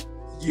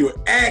 You're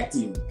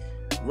acting,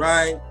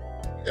 right?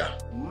 Yeah.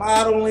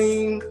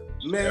 Modeling,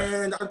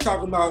 man. I'm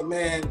talking about,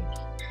 man,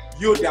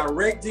 you're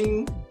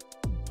directing,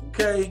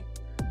 okay?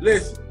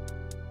 Listen,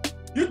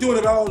 you're doing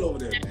it all over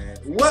there, man.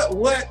 What,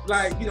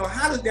 like,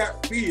 how does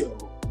that feel,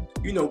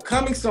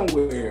 coming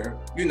somewhere,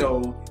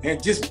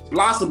 and just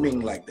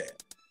blossoming like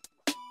that?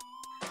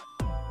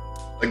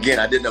 Again,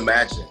 I didn't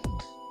imagine.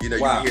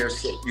 Wow. You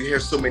hear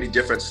so many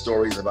different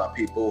stories about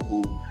people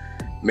who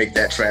make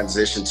that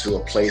transition to a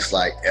place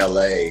like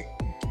LA.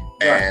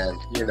 And,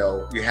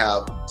 you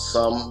have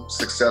some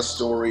success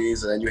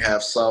stories and then you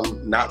have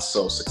some not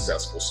so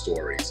successful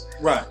stories.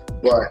 Right.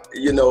 But,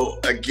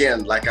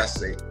 again, like I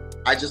say,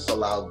 I just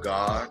allow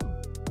God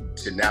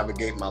to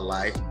navigate my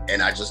life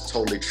and I just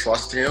totally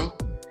trust him.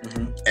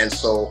 Mm-hmm. And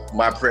so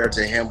my prayer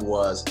to him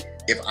was,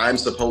 if I'm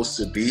supposed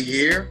to be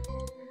here,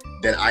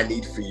 then I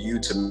need for you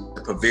to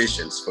make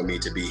provisions for me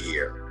to be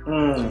here.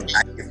 I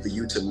need for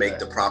you to make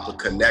the proper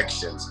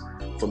connections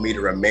for me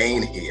to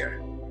remain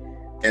here.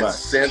 And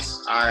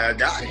since I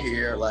got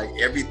here, like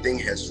everything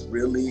has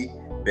really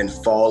been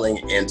falling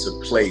into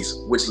place,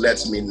 which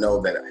lets me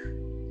know that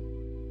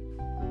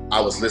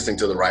I was listening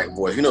to the right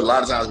voice. A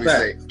lot of times we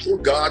say, oh,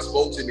 God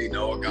spoke to me.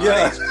 No, God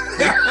ain't.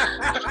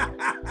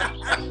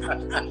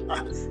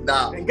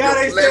 Nah, and God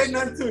ain't saying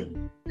nothing to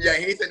you. Yeah,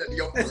 he ain't saying nothing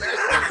to your flesh.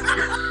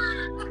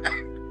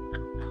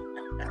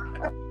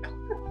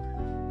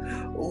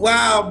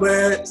 Wow,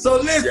 man. So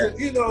listen,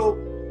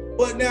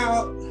 but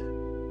now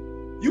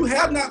you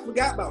have not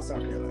forgot about South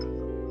Carolina.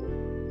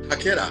 How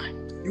can I?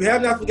 You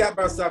have not forgot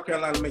about South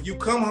Carolina, man. You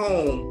come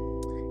home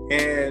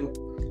and,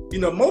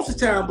 most of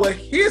the time, but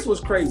here's what's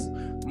crazy.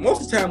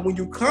 Most of the time when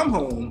you come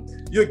home,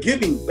 you're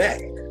giving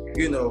back,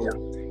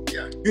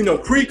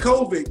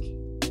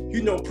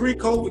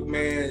 pre-COVID,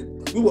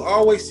 man, we will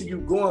always see you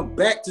going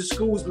back to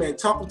schools, man,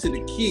 talking to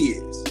the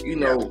kids,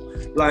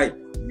 like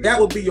that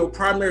would be your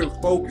primary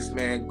focus,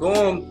 man.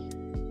 Going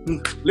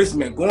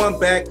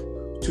back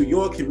to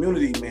your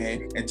community,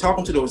 man, and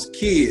talking to those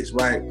kids,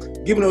 right?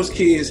 Giving those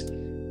kids,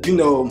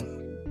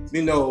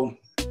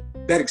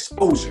 that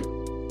exposure.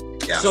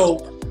 Yeah. So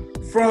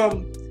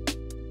from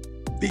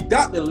the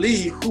Dr.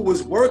 Lee, who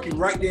was working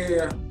right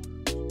there,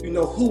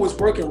 who was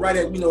working right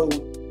at,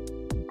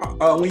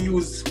 when he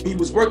was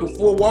working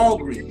for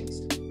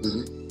Walgreens,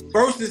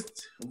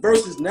 mm-hmm.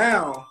 versus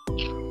now,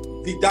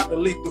 the Dr.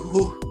 Lee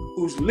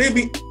who's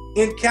living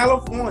in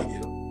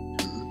California,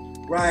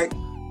 mm-hmm. right?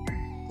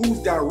 Who's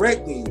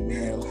directing,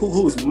 man?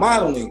 Who's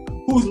modeling?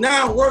 Who's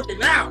now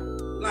working out?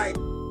 Like,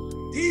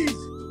 these,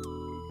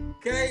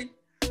 okay?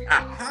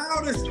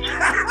 How does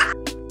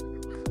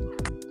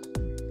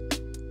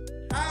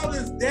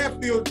that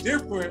feel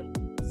different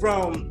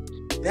from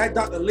that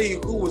Dr. Lee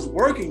who was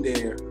working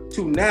there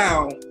to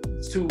now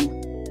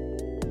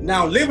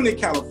living in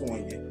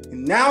California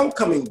and now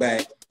coming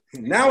back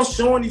and now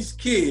showing these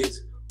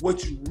kids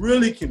what you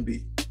really can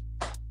be?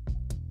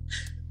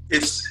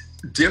 It's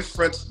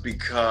different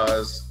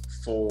because,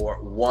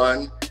 for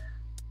one,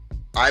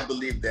 I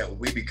believe that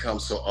we become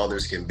so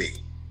others can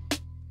be.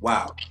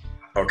 Wow.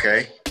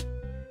 Okay?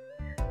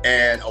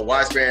 And a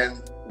wise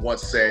man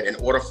once said, in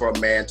order for a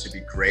man to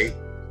be great,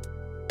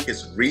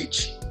 his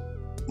reach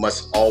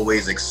must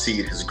always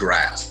exceed his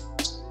grasp.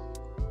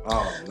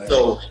 Oh, man.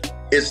 So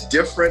it's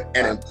different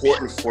and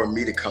important for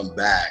me to come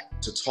back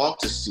to talk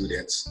to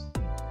students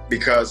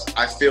because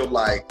I feel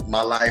like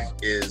my life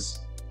is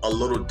a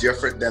little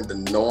different than the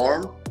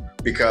norm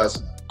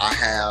because I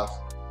have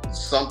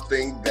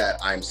something that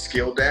I'm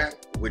skilled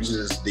at, which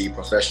mm-hmm. is the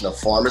profession of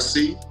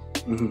pharmacy.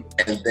 Mm-hmm.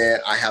 And then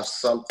I have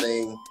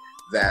something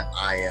that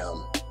I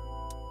am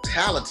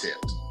talented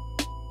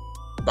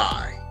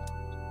by,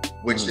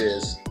 which mm-hmm.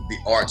 is the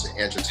arts and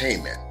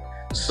entertainment.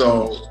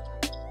 So mm-hmm.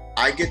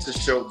 I get to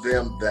show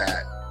them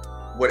that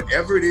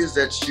whatever it is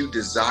that you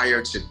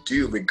desire to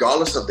do,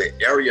 regardless of the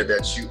area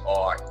that you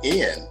are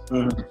in,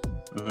 mm-hmm.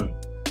 Mm-hmm.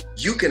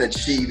 you can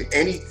achieve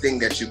anything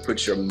that you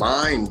put your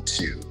mind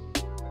to,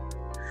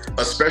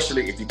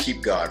 especially if you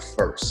keep God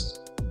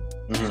first.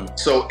 Mm-hmm.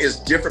 So it's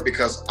different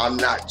because I'm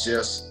not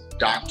just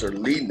Dr.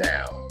 Lee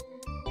now,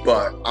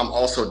 but I'm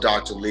also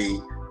Dr.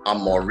 Lee,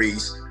 I'm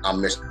Maurice, I'm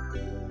Mr.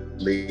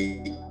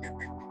 Lee,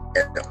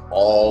 and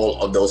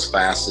all of those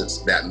facets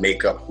that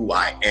make up who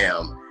I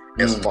am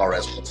as far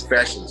as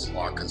professions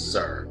are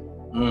concerned.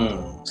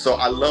 So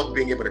I love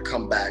being able to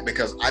come back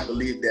because I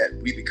believe that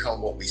we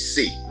become what we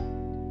see.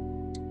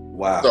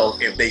 Wow. So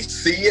if they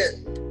see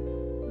it,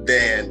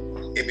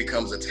 then it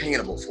becomes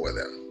attainable for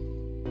them.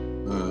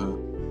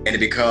 And it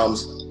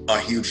becomes a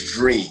huge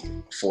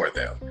dream for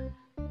them.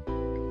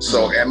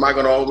 So am I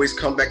going to always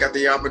come back at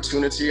the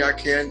opportunity I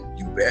can?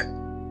 You bet.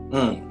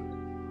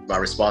 My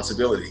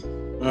responsibility.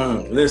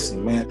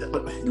 Listen, man.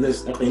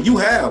 Listen, and you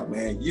have,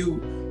 man.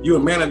 You're a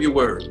man of your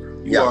word.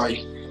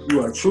 You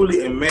are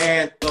truly a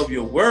man of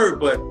your word.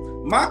 But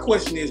my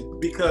question is,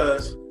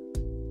 because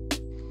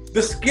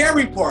the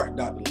scary part,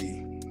 Dr.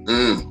 Lee,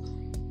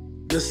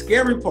 the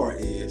scary part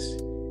is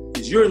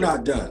you're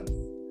not done.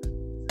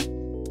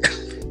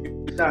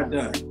 You're not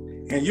done.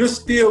 And you're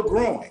still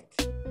growing.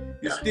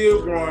 You're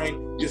still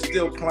growing. You're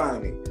still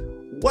climbing.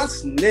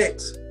 What's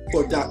next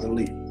for Dr.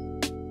 Lee?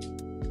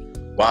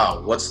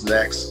 Wow, what's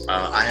next?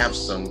 I have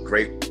some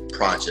great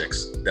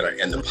projects that are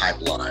in the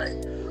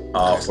pipeline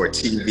for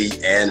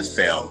TV and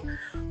film.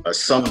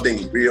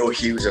 Something real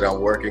huge that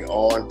I'm working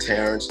on,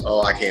 Terrance.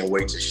 Oh, I can't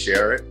wait to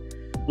share it.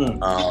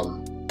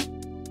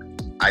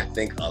 I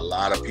think a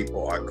lot of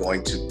people are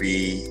going to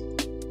be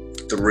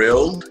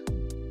thrilled.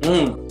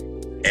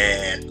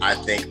 And I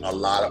think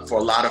for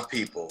a lot of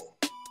people,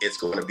 it's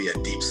going to be a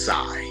deep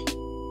sigh.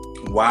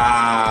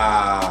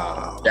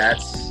 Wow.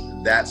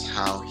 That's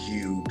how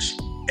huge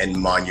and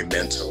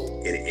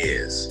monumental it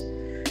is.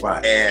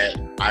 Right.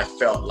 And I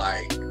felt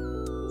like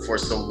for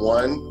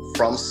someone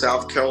from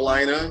South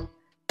Carolina,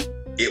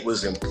 it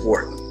was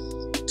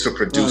important to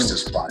produce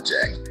this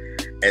project.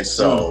 And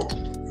so,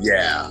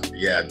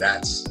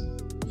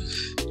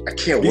 I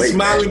can't wait.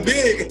 Smiling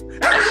big.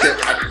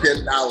 I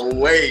cannot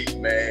wait,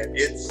 man.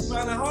 It's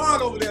smiling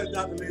hard over there,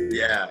 Dr. Lee.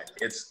 Yeah,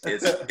 it's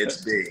big.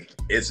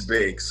 It's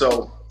big.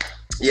 So,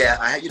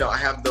 I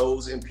have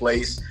those in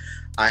place.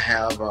 I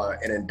have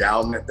an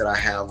endowment that I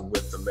have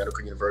with the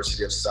Medical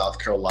University of South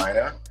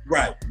Carolina.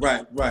 Right.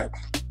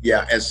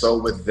 Yeah, and so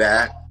with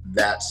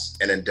that's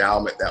an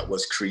endowment that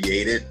was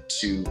created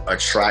to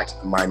attract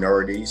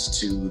minorities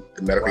to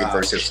the Medical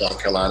University of South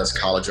Carolina's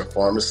College of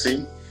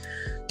Pharmacy.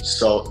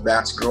 So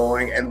that's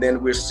growing. And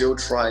then we're still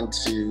trying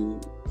to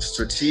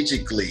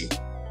strategically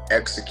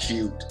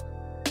execute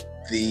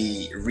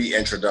the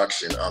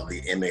reintroduction of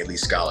the MA Lee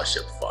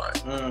Scholarship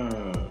Fund.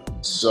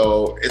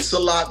 So it's a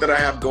lot that I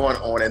have going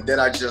on. And then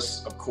I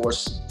just, of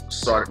course,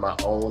 started my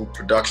own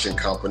production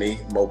company,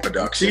 Mo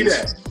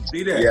Productions.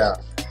 See that. Yeah.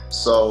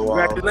 So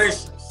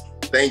congratulations.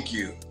 Thank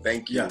you.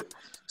 Yeah.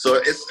 So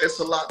it's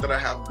a lot that I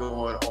have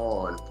going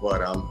on,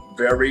 but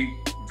very,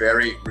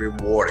 very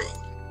rewarding.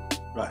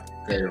 Right.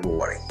 Very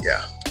rewarding.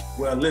 Yeah.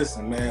 Well,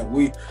 listen, man,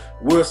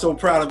 we're so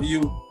proud of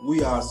you.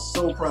 We are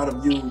so proud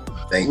of you.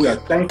 Thank you. We are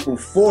thankful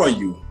for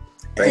you.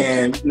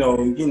 Thank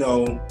you.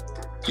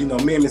 You know,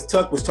 me and Ms.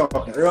 Tuck was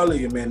talking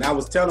earlier, man. I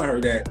was telling her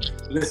that,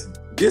 listen,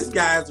 this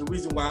guy is the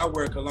reason why I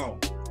wear cologne.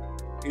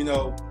 You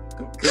know,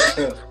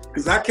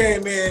 because I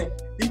came in,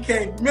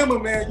 remember,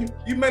 man,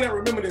 you may not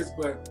remember this,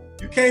 but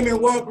you came in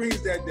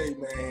Walgreens that day,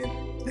 man,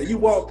 and you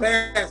walked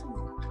past me.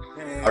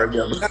 And I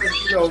remember.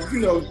 You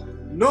know,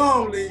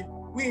 normally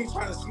we ain't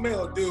trying to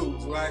smell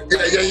dudes, right?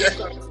 Yeah.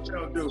 Trying to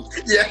smell dudes.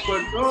 Yeah.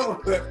 But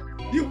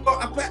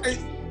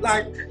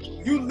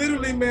you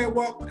literally, man,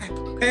 walked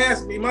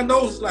past me. My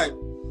nose was like,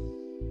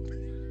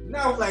 and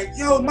I was like,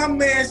 yo, my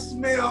man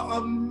smell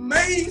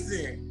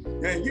amazing.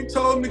 And you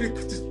told me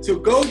to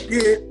go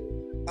get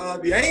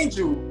the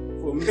Angel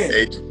for men.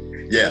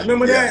 Yeah.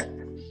 Remember that?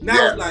 Now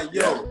I was like,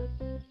 yo,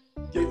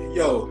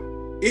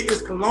 it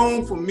is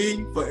cologne for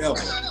me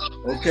forever.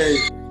 Okay?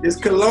 It's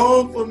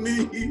cologne for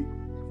me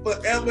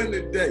forever and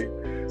a day.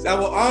 So I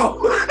will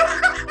always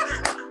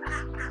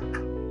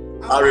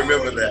I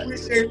remember that.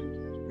 Appreciate,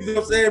 you know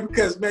what I'm saying?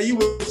 Because, man, you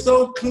were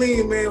so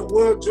clean, man,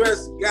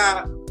 well-dressed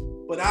guy,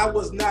 but I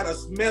was not a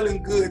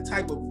smelling good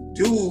type of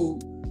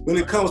dude when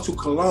it comes to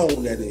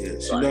cologne, that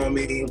is. You know what I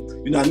mean?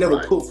 You know, I never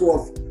put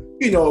forth,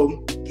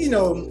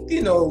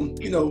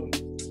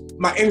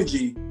 my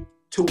energy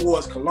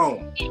towards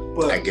cologne.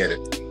 But I get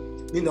it.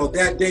 You know,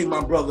 that day, my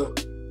brother,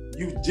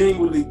 you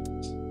genuinely,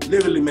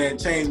 literally, man,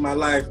 changed my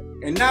life.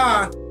 And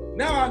now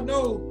I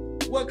know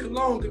what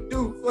cologne can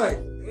do for you.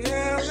 You know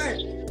what I'm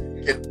saying?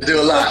 It can do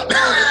a lot.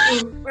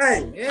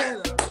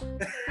 Yeah.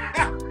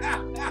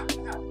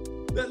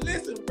 But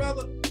listen,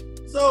 brother.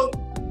 So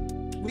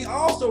we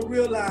also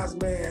realize,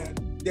 man,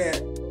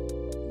 that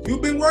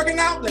you've been working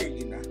out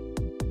lately now.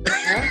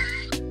 Huh?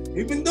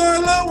 You've been doing a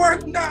little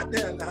working out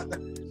there now,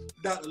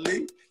 Dr.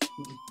 Lee.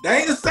 That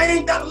ain't the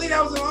same Dr. Lee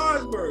that was in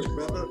Orangeburg,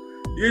 brother.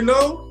 You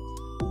know?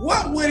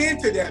 What went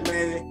into that,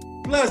 man?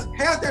 Plus,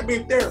 has that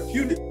been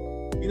therapeutic,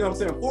 you know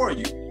what I'm saying, for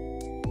you?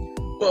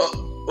 Well,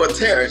 Well,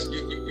 Terrance,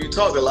 you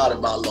talk a lot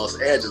about Los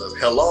Angeles.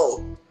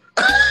 Hello.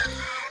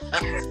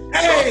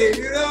 Hey,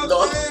 you know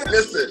what I'm saying?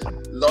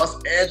 Listen, Los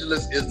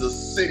Angeles is the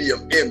city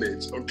of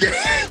image, okay?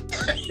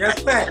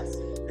 That's facts.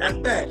 That's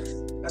facts.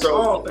 That's So,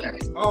 all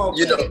facts. All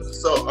you know,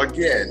 facts. so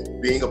again,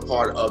 being a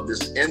part of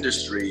this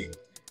industry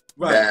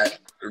Right. that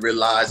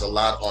relies a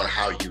lot on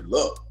how you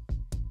look,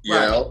 you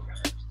Right. know,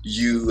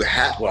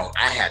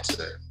 I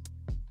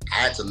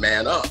had to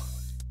man up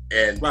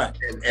and Right.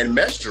 and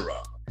measure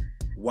up.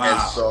 Wow.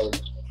 And so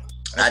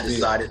That's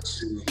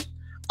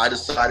I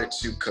decided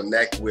to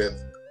connect with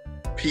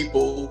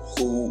people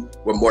who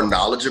were more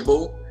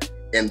knowledgeable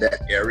in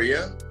that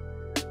area,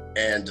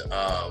 and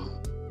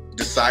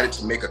decided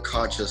to make a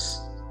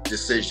conscious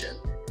decision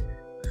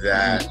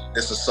that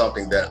this is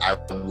something that I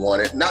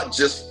wanted, not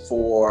just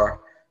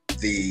for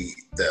the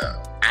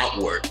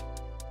outward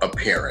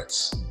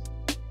appearance.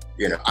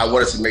 You know, I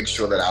wanted to make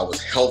sure that I was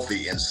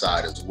healthy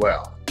inside as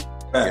well.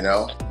 Right. You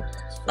know,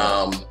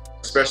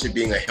 especially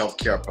being a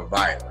healthcare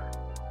provider.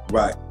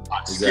 Right.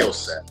 Skill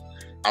set.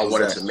 I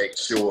wanted to make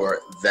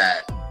sure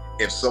that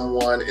if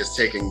someone is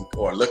taking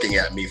or looking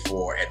at me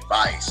for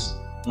advice,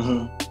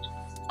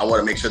 I want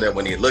to make sure that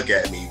when they look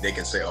at me, they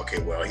can say,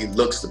 okay, well, he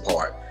looks the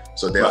part,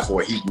 so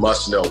therefore he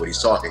must know what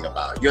he's talking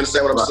about. You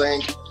understand what I'm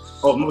saying?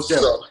 Oh, most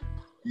definitely. So,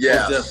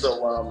 yeah.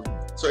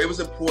 So it was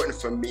important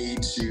for me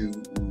to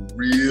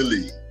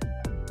really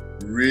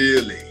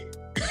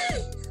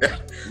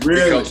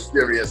become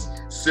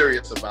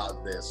serious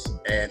about this,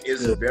 and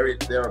it's very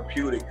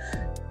therapeutic.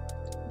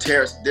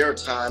 Terrance, there are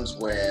times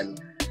when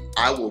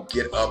I will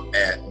get up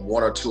at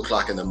 1 or 2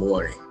 o'clock in the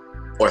morning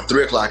or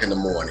 3 o'clock in the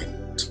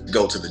morning to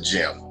go to the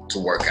gym to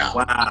work out.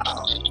 Wow.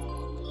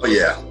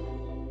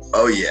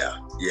 Oh yeah.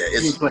 Yeah,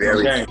 it's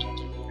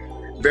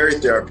very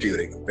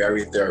therapeutic,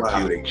 very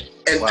therapeutic.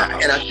 Wow.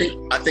 And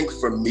I think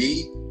for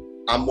me,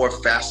 I'm more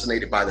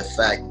fascinated by the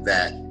fact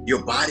that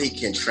your body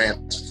can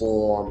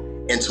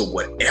transform into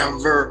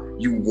whatever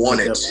you want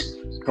it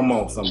to. Come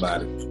on,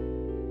 somebody.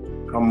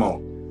 Come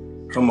on,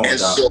 and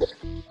dog. So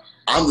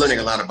I'm learning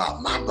a lot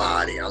about my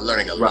body. I'm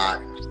learning a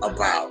lot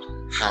about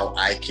how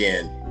I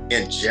can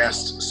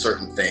ingest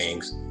certain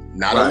things,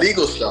 not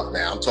illegal stuff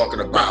now. I'm talking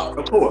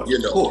about,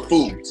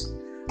 foods.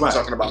 I'm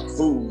talking about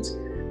foods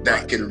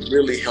that can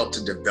really help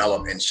to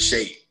develop and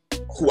shape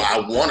who I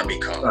want to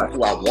become,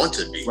 who I want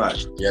to be,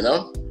 you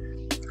know?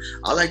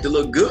 I like to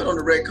look good on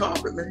the red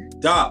carpet, man.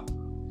 Doc,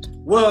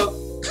 well,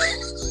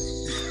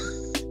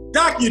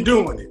 Doc, you're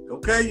doing it,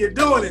 okay? You're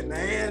doing it,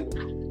 man.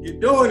 You're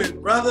doing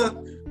it, brother.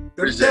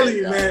 I'm telling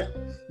you, man.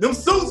 Them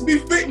suits be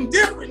fitting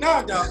different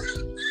now, Doc.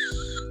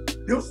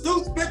 Them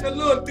suits fitting a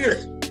little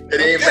different.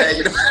 It ain't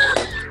bad.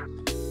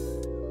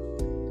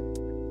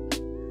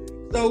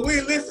 So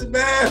listen,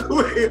 man.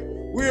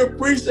 We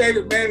appreciate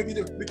it, man,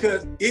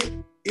 because it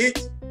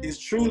is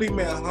truly,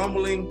 man,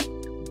 humbling,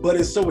 but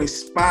it's so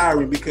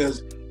inspiring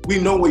because we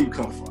know where you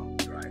come from,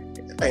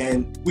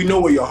 and we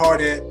know where your heart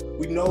at.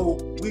 We know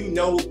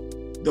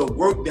the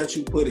work that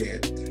you put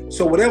in.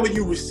 So whatever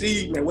you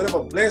receive, man, whatever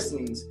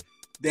blessings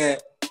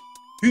that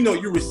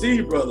you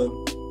receive, brother,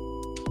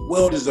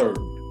 well deserved,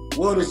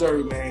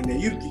 man.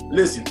 And you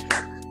listen,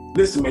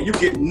 man, you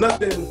get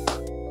nothing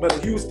but a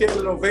huge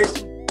standing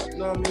ovation. You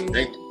know what I mean?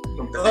 Thank you.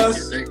 From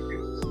us,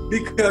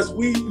 because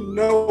we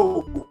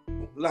know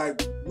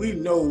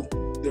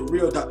the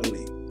real Dr.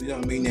 Lee. You know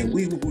what I mean? And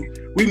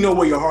we know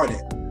where your heart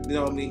at. You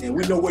know what I mean? And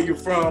we know where you're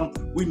from.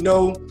 We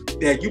know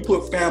that you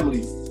put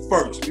family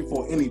first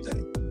before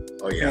anything.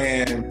 Oh yeah.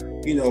 And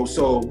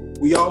so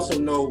we also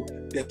know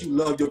that you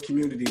love your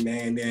community,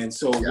 man. And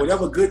so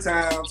whatever good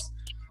times,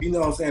 you know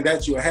what I'm saying,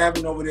 that you're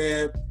having over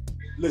there,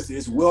 listen,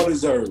 it's well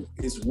deserved.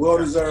 It's well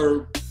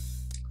deserved.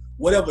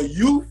 Whatever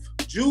youth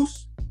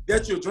juice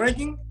that you're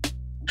drinking,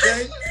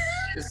 okay?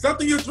 It's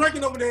something you're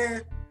drinking over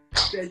there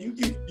that you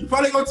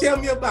probably gonna tell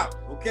me about,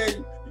 okay?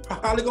 You're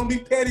probably gonna be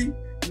petty.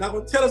 You're not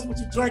gonna tell us what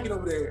you're drinking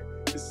over there.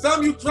 There's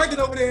something you're drinking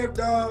over there,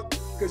 dog,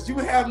 because you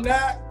have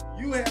not,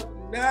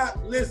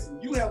 listen,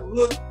 you have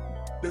looked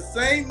the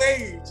same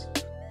age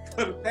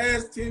for the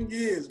past 10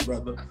 years,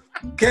 brother,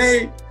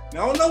 okay?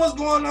 Now, I don't know what's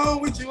going on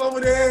with you over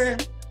there,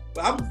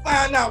 but I'm gonna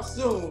find out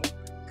soon,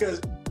 because,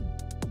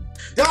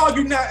 dog,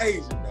 you're not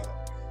Asian, dog.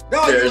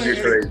 Dog, you're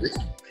crazy.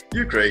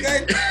 You're crazy.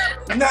 Okay?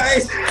 You're not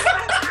Asian.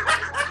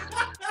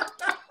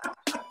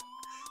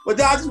 But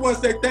dog, I just want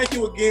to say thank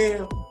you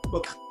again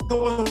for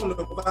coming on the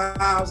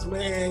vibes,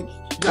 man.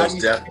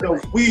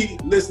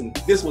 Listen,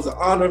 this was an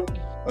honor,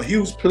 a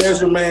huge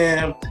pleasure,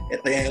 man.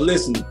 And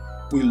listen,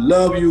 we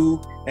love you,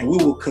 and we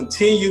will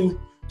continue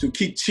to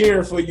keep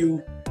cheering for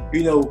you.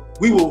 We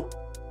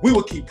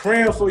will keep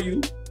praying for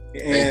you.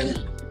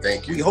 And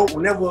thank you. We hope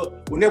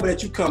whenever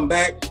that you come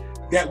back,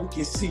 that we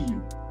can see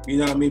you. You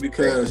know what I mean?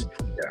 Because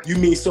you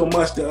mean so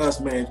much to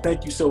us, man.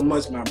 Thank you so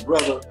much, my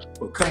brother,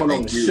 for coming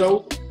on the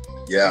show.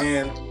 Yeah.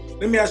 And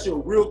let me ask you a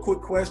real quick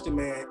question,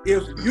 man.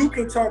 If you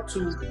can talk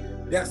to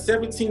that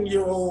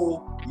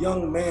 17-year-old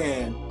young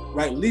man,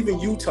 right, leaving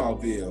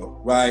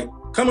Utahville, right,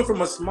 coming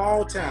from a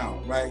small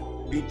town, right,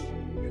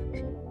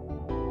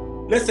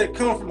 let's say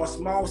coming from a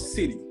small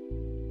city,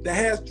 that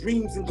has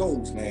dreams and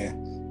goals,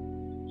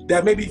 man,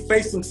 that may be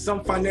facing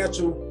some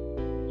financial,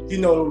 you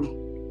know,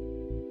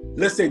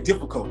 let's say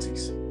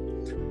difficulties,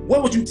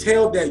 what would you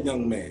tell that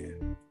young man?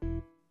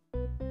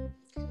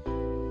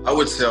 I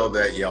would tell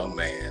that young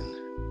man,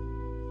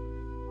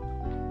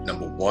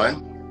 number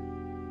one,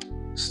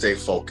 stay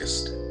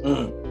focused.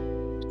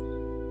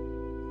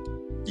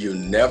 You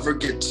never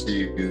get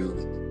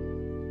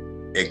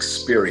to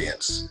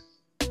experience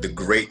the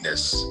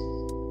greatness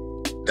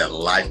that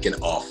life can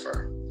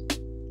offer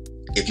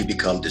if you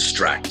become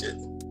distracted.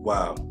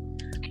 Wow.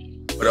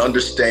 But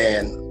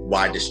understand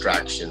why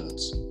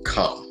distractions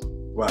come.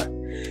 Right.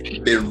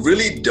 They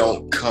really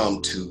don't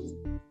come to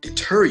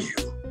deter you.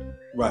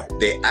 Right.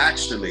 They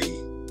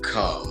actually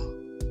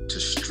come to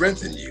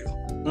strengthen you.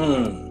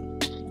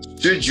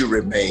 Should you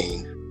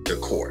remain the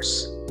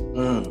course.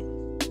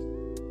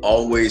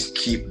 Always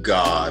keep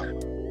God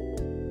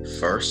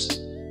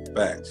first.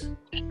 Facts.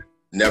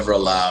 Never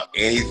allow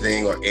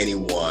anything or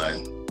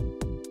anyone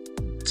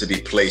to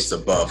be placed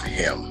above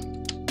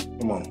him.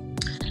 Come on.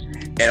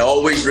 And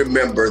always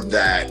remember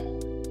that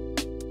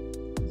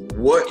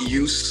what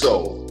you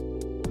sow,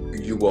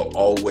 you will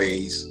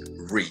always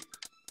reap.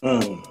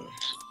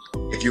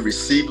 If you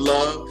receive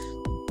love,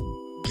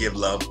 give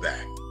love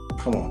back.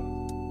 Come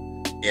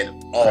on. In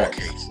all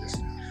cases.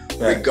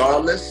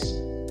 Regardless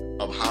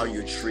of how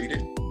you're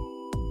treated,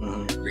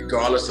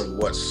 regardless of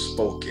what's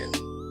spoken,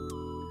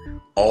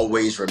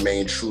 always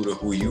remain true to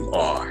who you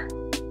are.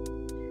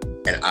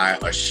 And I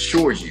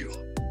assure you,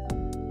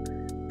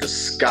 the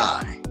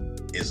sky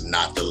is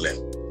not the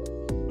limit.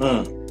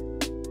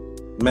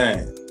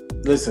 Man,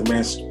 listen,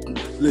 man,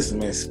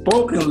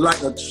 spoken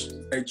like a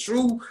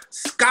true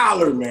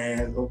scholar,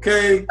 man,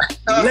 okay?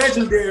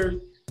 Legendary,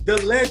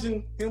 the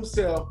legend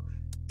himself,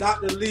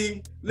 Dr.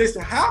 Lee.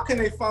 Listen, how can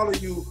they follow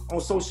you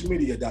on social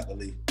media, Dr.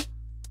 Lee?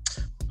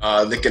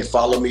 They can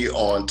follow me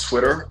on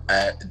Twitter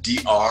at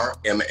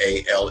DRMALEE,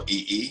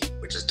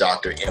 which is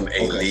Dr.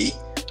 M.A. Lee.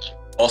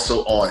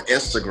 Also on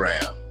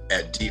Instagram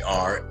at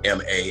DRMALEE.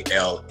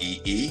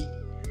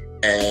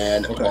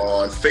 And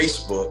on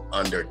Facebook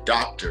under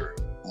Dr.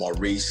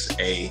 Maurice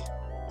A.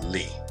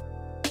 Lee.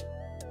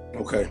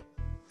 Okay.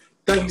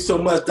 Thank you so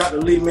much, Dr.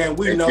 Lee, man.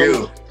 We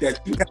know that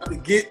you have to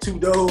get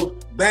to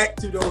back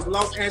to those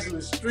Los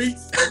Angeles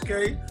streets,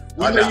 okay?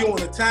 We know you're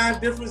on a time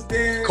difference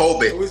there.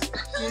 COVID.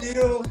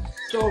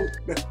 So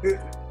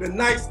the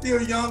night's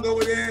still young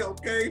over there,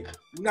 okay?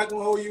 We're not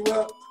gonna hold you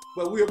up,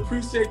 but we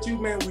appreciate you,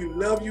 man. We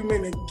love you,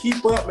 man, and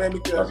keep up, man,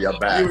 because you're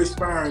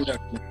inspiring us.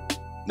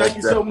 Thank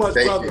you so much,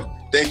 brother.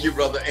 Thank you,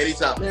 brother.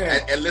 Anytime.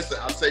 And listen,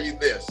 I'll tell you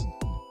this.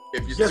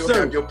 If you still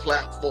have your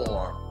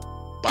platform,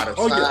 by the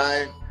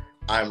time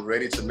I'm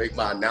ready to make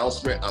my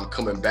announcement, I'm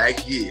coming back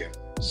here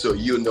so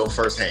you'll know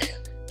firsthand.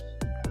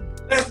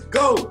 Let's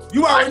go.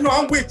 You already know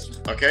I'm with you.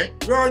 Okay?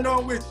 You already know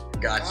I'm with you.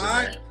 Gotcha, all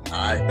right? Man. All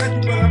right.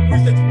 Thank you, brother. I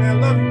appreciate you, man. I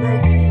love you,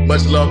 bro.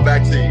 Much love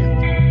back to you.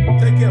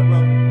 Take care,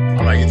 brother.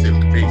 All right, you too.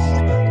 Peace.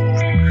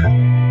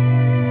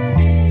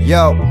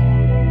 Yo,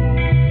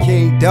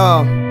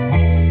 Kingdom,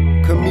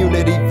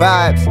 community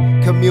vibes,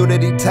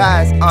 community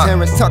ties.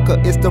 Terrance Tucker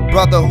is the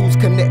brother who's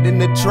connecting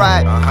the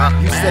tribe.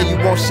 You say you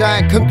want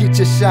shine, come get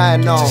your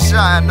shine on.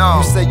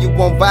 You say you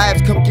want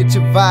vibes, come get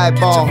your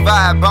vibe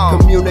on.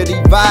 Community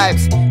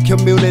vibes,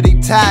 community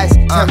ties.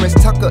 Terrance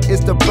Tucker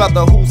is the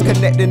brother who's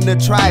connecting the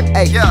tribe.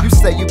 Hey, you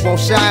say you want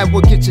shine,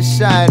 we'll get your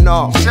shine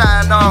on.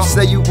 You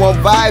say you want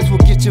vibes, we'll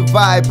get your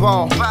vibe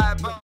on.